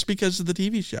Bear just because of the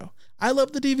TV show. I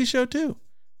love the TV show too.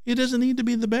 It doesn't need to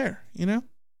be the Bear, you know?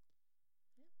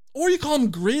 Or you call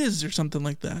him Grizz or something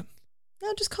like that.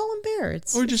 No, just call him Bear.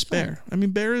 It's just fun. Bear. I mean,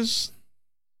 Bear is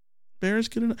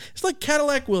good enough. It's like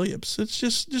Cadillac Williams. It's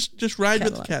just ride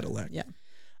with the Cadillac. Yeah.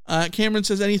 Cameron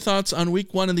says, any thoughts on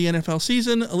week 1 of the NFL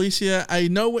season? Alicia, I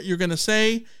know what you're going to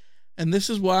say, and this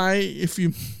is why, if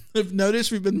you have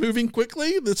noticed, we've been moving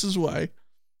quickly. This is why.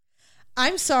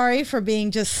 I'm sorry for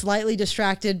being just slightly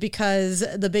distracted because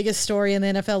the biggest story in the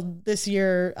NFL this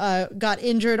year got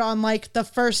injured on like the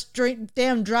first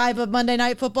damn drive of Monday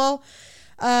Night Football.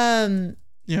 Yeah.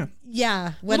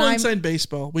 When I'm inside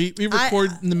baseball, we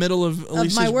record in the middle of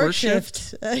Alicia's my work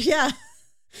shift. Yeah.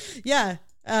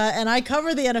 And I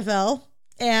cover the NFL,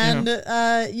 and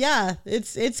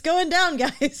it's going down,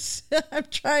 guys. I'm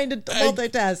trying to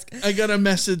multitask. I got a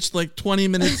message like 20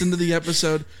 minutes into the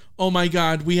episode. Oh my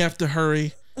God, we have to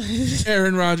hurry.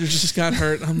 Aaron Rodgers just got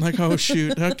hurt. I'm like, oh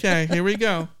shoot. Okay, here we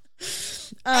go.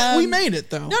 We made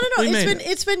it though. No.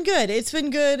 It's been good. It's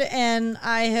been good, and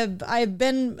I've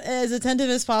been as attentive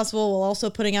as possible while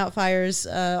also putting out fires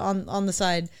on the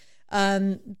side.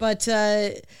 But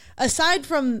aside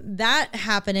from that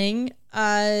happening,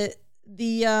 the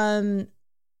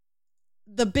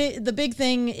big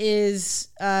thing is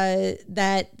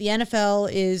that the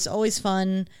NFL is always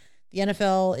fun. The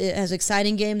NFL has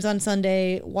exciting games on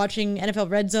Sunday. Watching NFL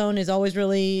Red Zone is always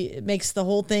makes the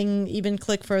whole thing even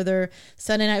click further.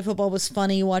 Sunday Night Football was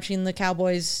funny watching the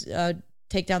Cowboys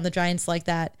take down the Giants like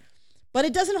that. But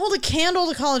it doesn't hold a candle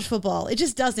to college football. It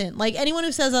just doesn't. Like, anyone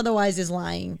who says otherwise is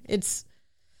lying. That's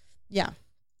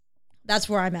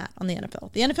where I'm at on the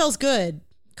NFL. The NFL's good.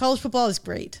 College football is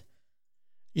great.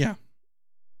 Yeah,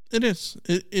 it is.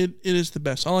 It is the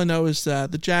best. All I know is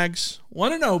the Jags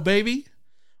 1-0, baby.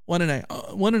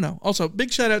 1-0. Also,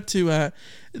 big shout out to there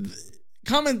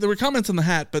were comments on the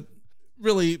hat, but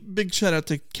really big shout out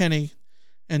to Kenny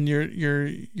and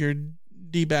your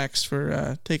D-backs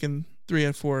for taking 3 out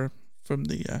of 4 from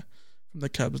the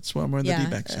Cubs. Well, I'm wearing the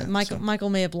D-backs hat. Michael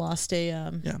may have lost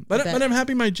a but I'm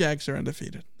happy my Jags are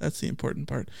undefeated. That's the important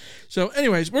part. So,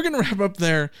 anyways, we're gonna wrap up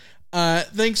there.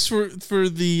 Thanks for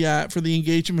the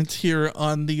engagement here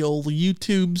on the old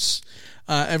YouTubes.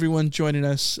 Everyone joining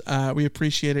us. We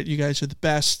appreciate it. You guys are the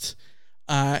best.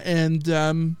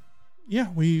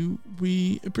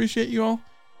 We appreciate you all.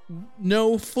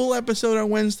 No full episode on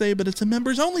Wednesday, but it's a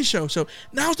members only show. So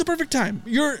now's the perfect time.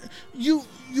 You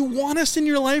want us in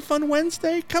your life on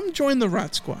Wednesday? Come join the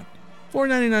Rot Squad.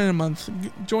 $4.99 a month.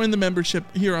 Join the membership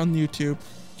here on YouTube.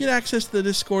 Get access to the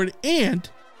Discord, and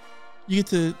you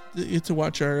get to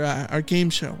watch our game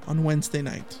show on Wednesday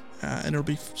night. And it'll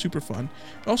be super fun.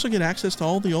 Also get access to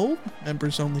all the old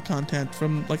members only content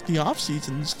from like the off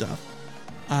season stuff,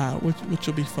 which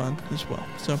will be fun as well.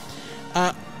 So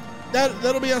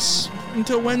that'll be us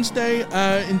until Wednesday.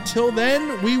 Until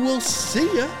then, we will see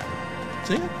ya.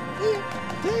 See ya.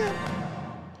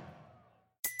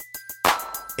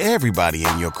 Everybody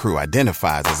in your crew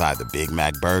identifies as either Big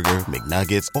Mac Burger,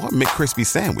 McNuggets, or McCrispy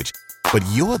Sandwich, but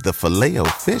you're the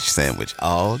Filet-O-Fish Sandwich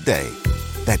all day.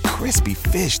 That crispy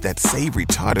fish, that savory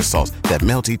tartar sauce, that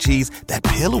melty cheese, that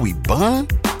pillowy bun.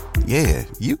 Yeah,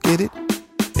 you get it.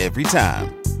 Every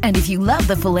time. And if you love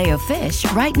the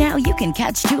Filet-O-Fish, right now you can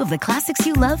catch 2 of the classics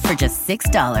you love for just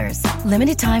 $6.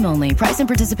 Limited time only. Price and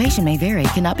participation may vary.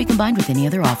 Cannot be combined with any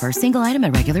other offer. Single item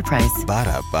at regular price.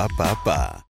 Ba-da-ba-ba-ba.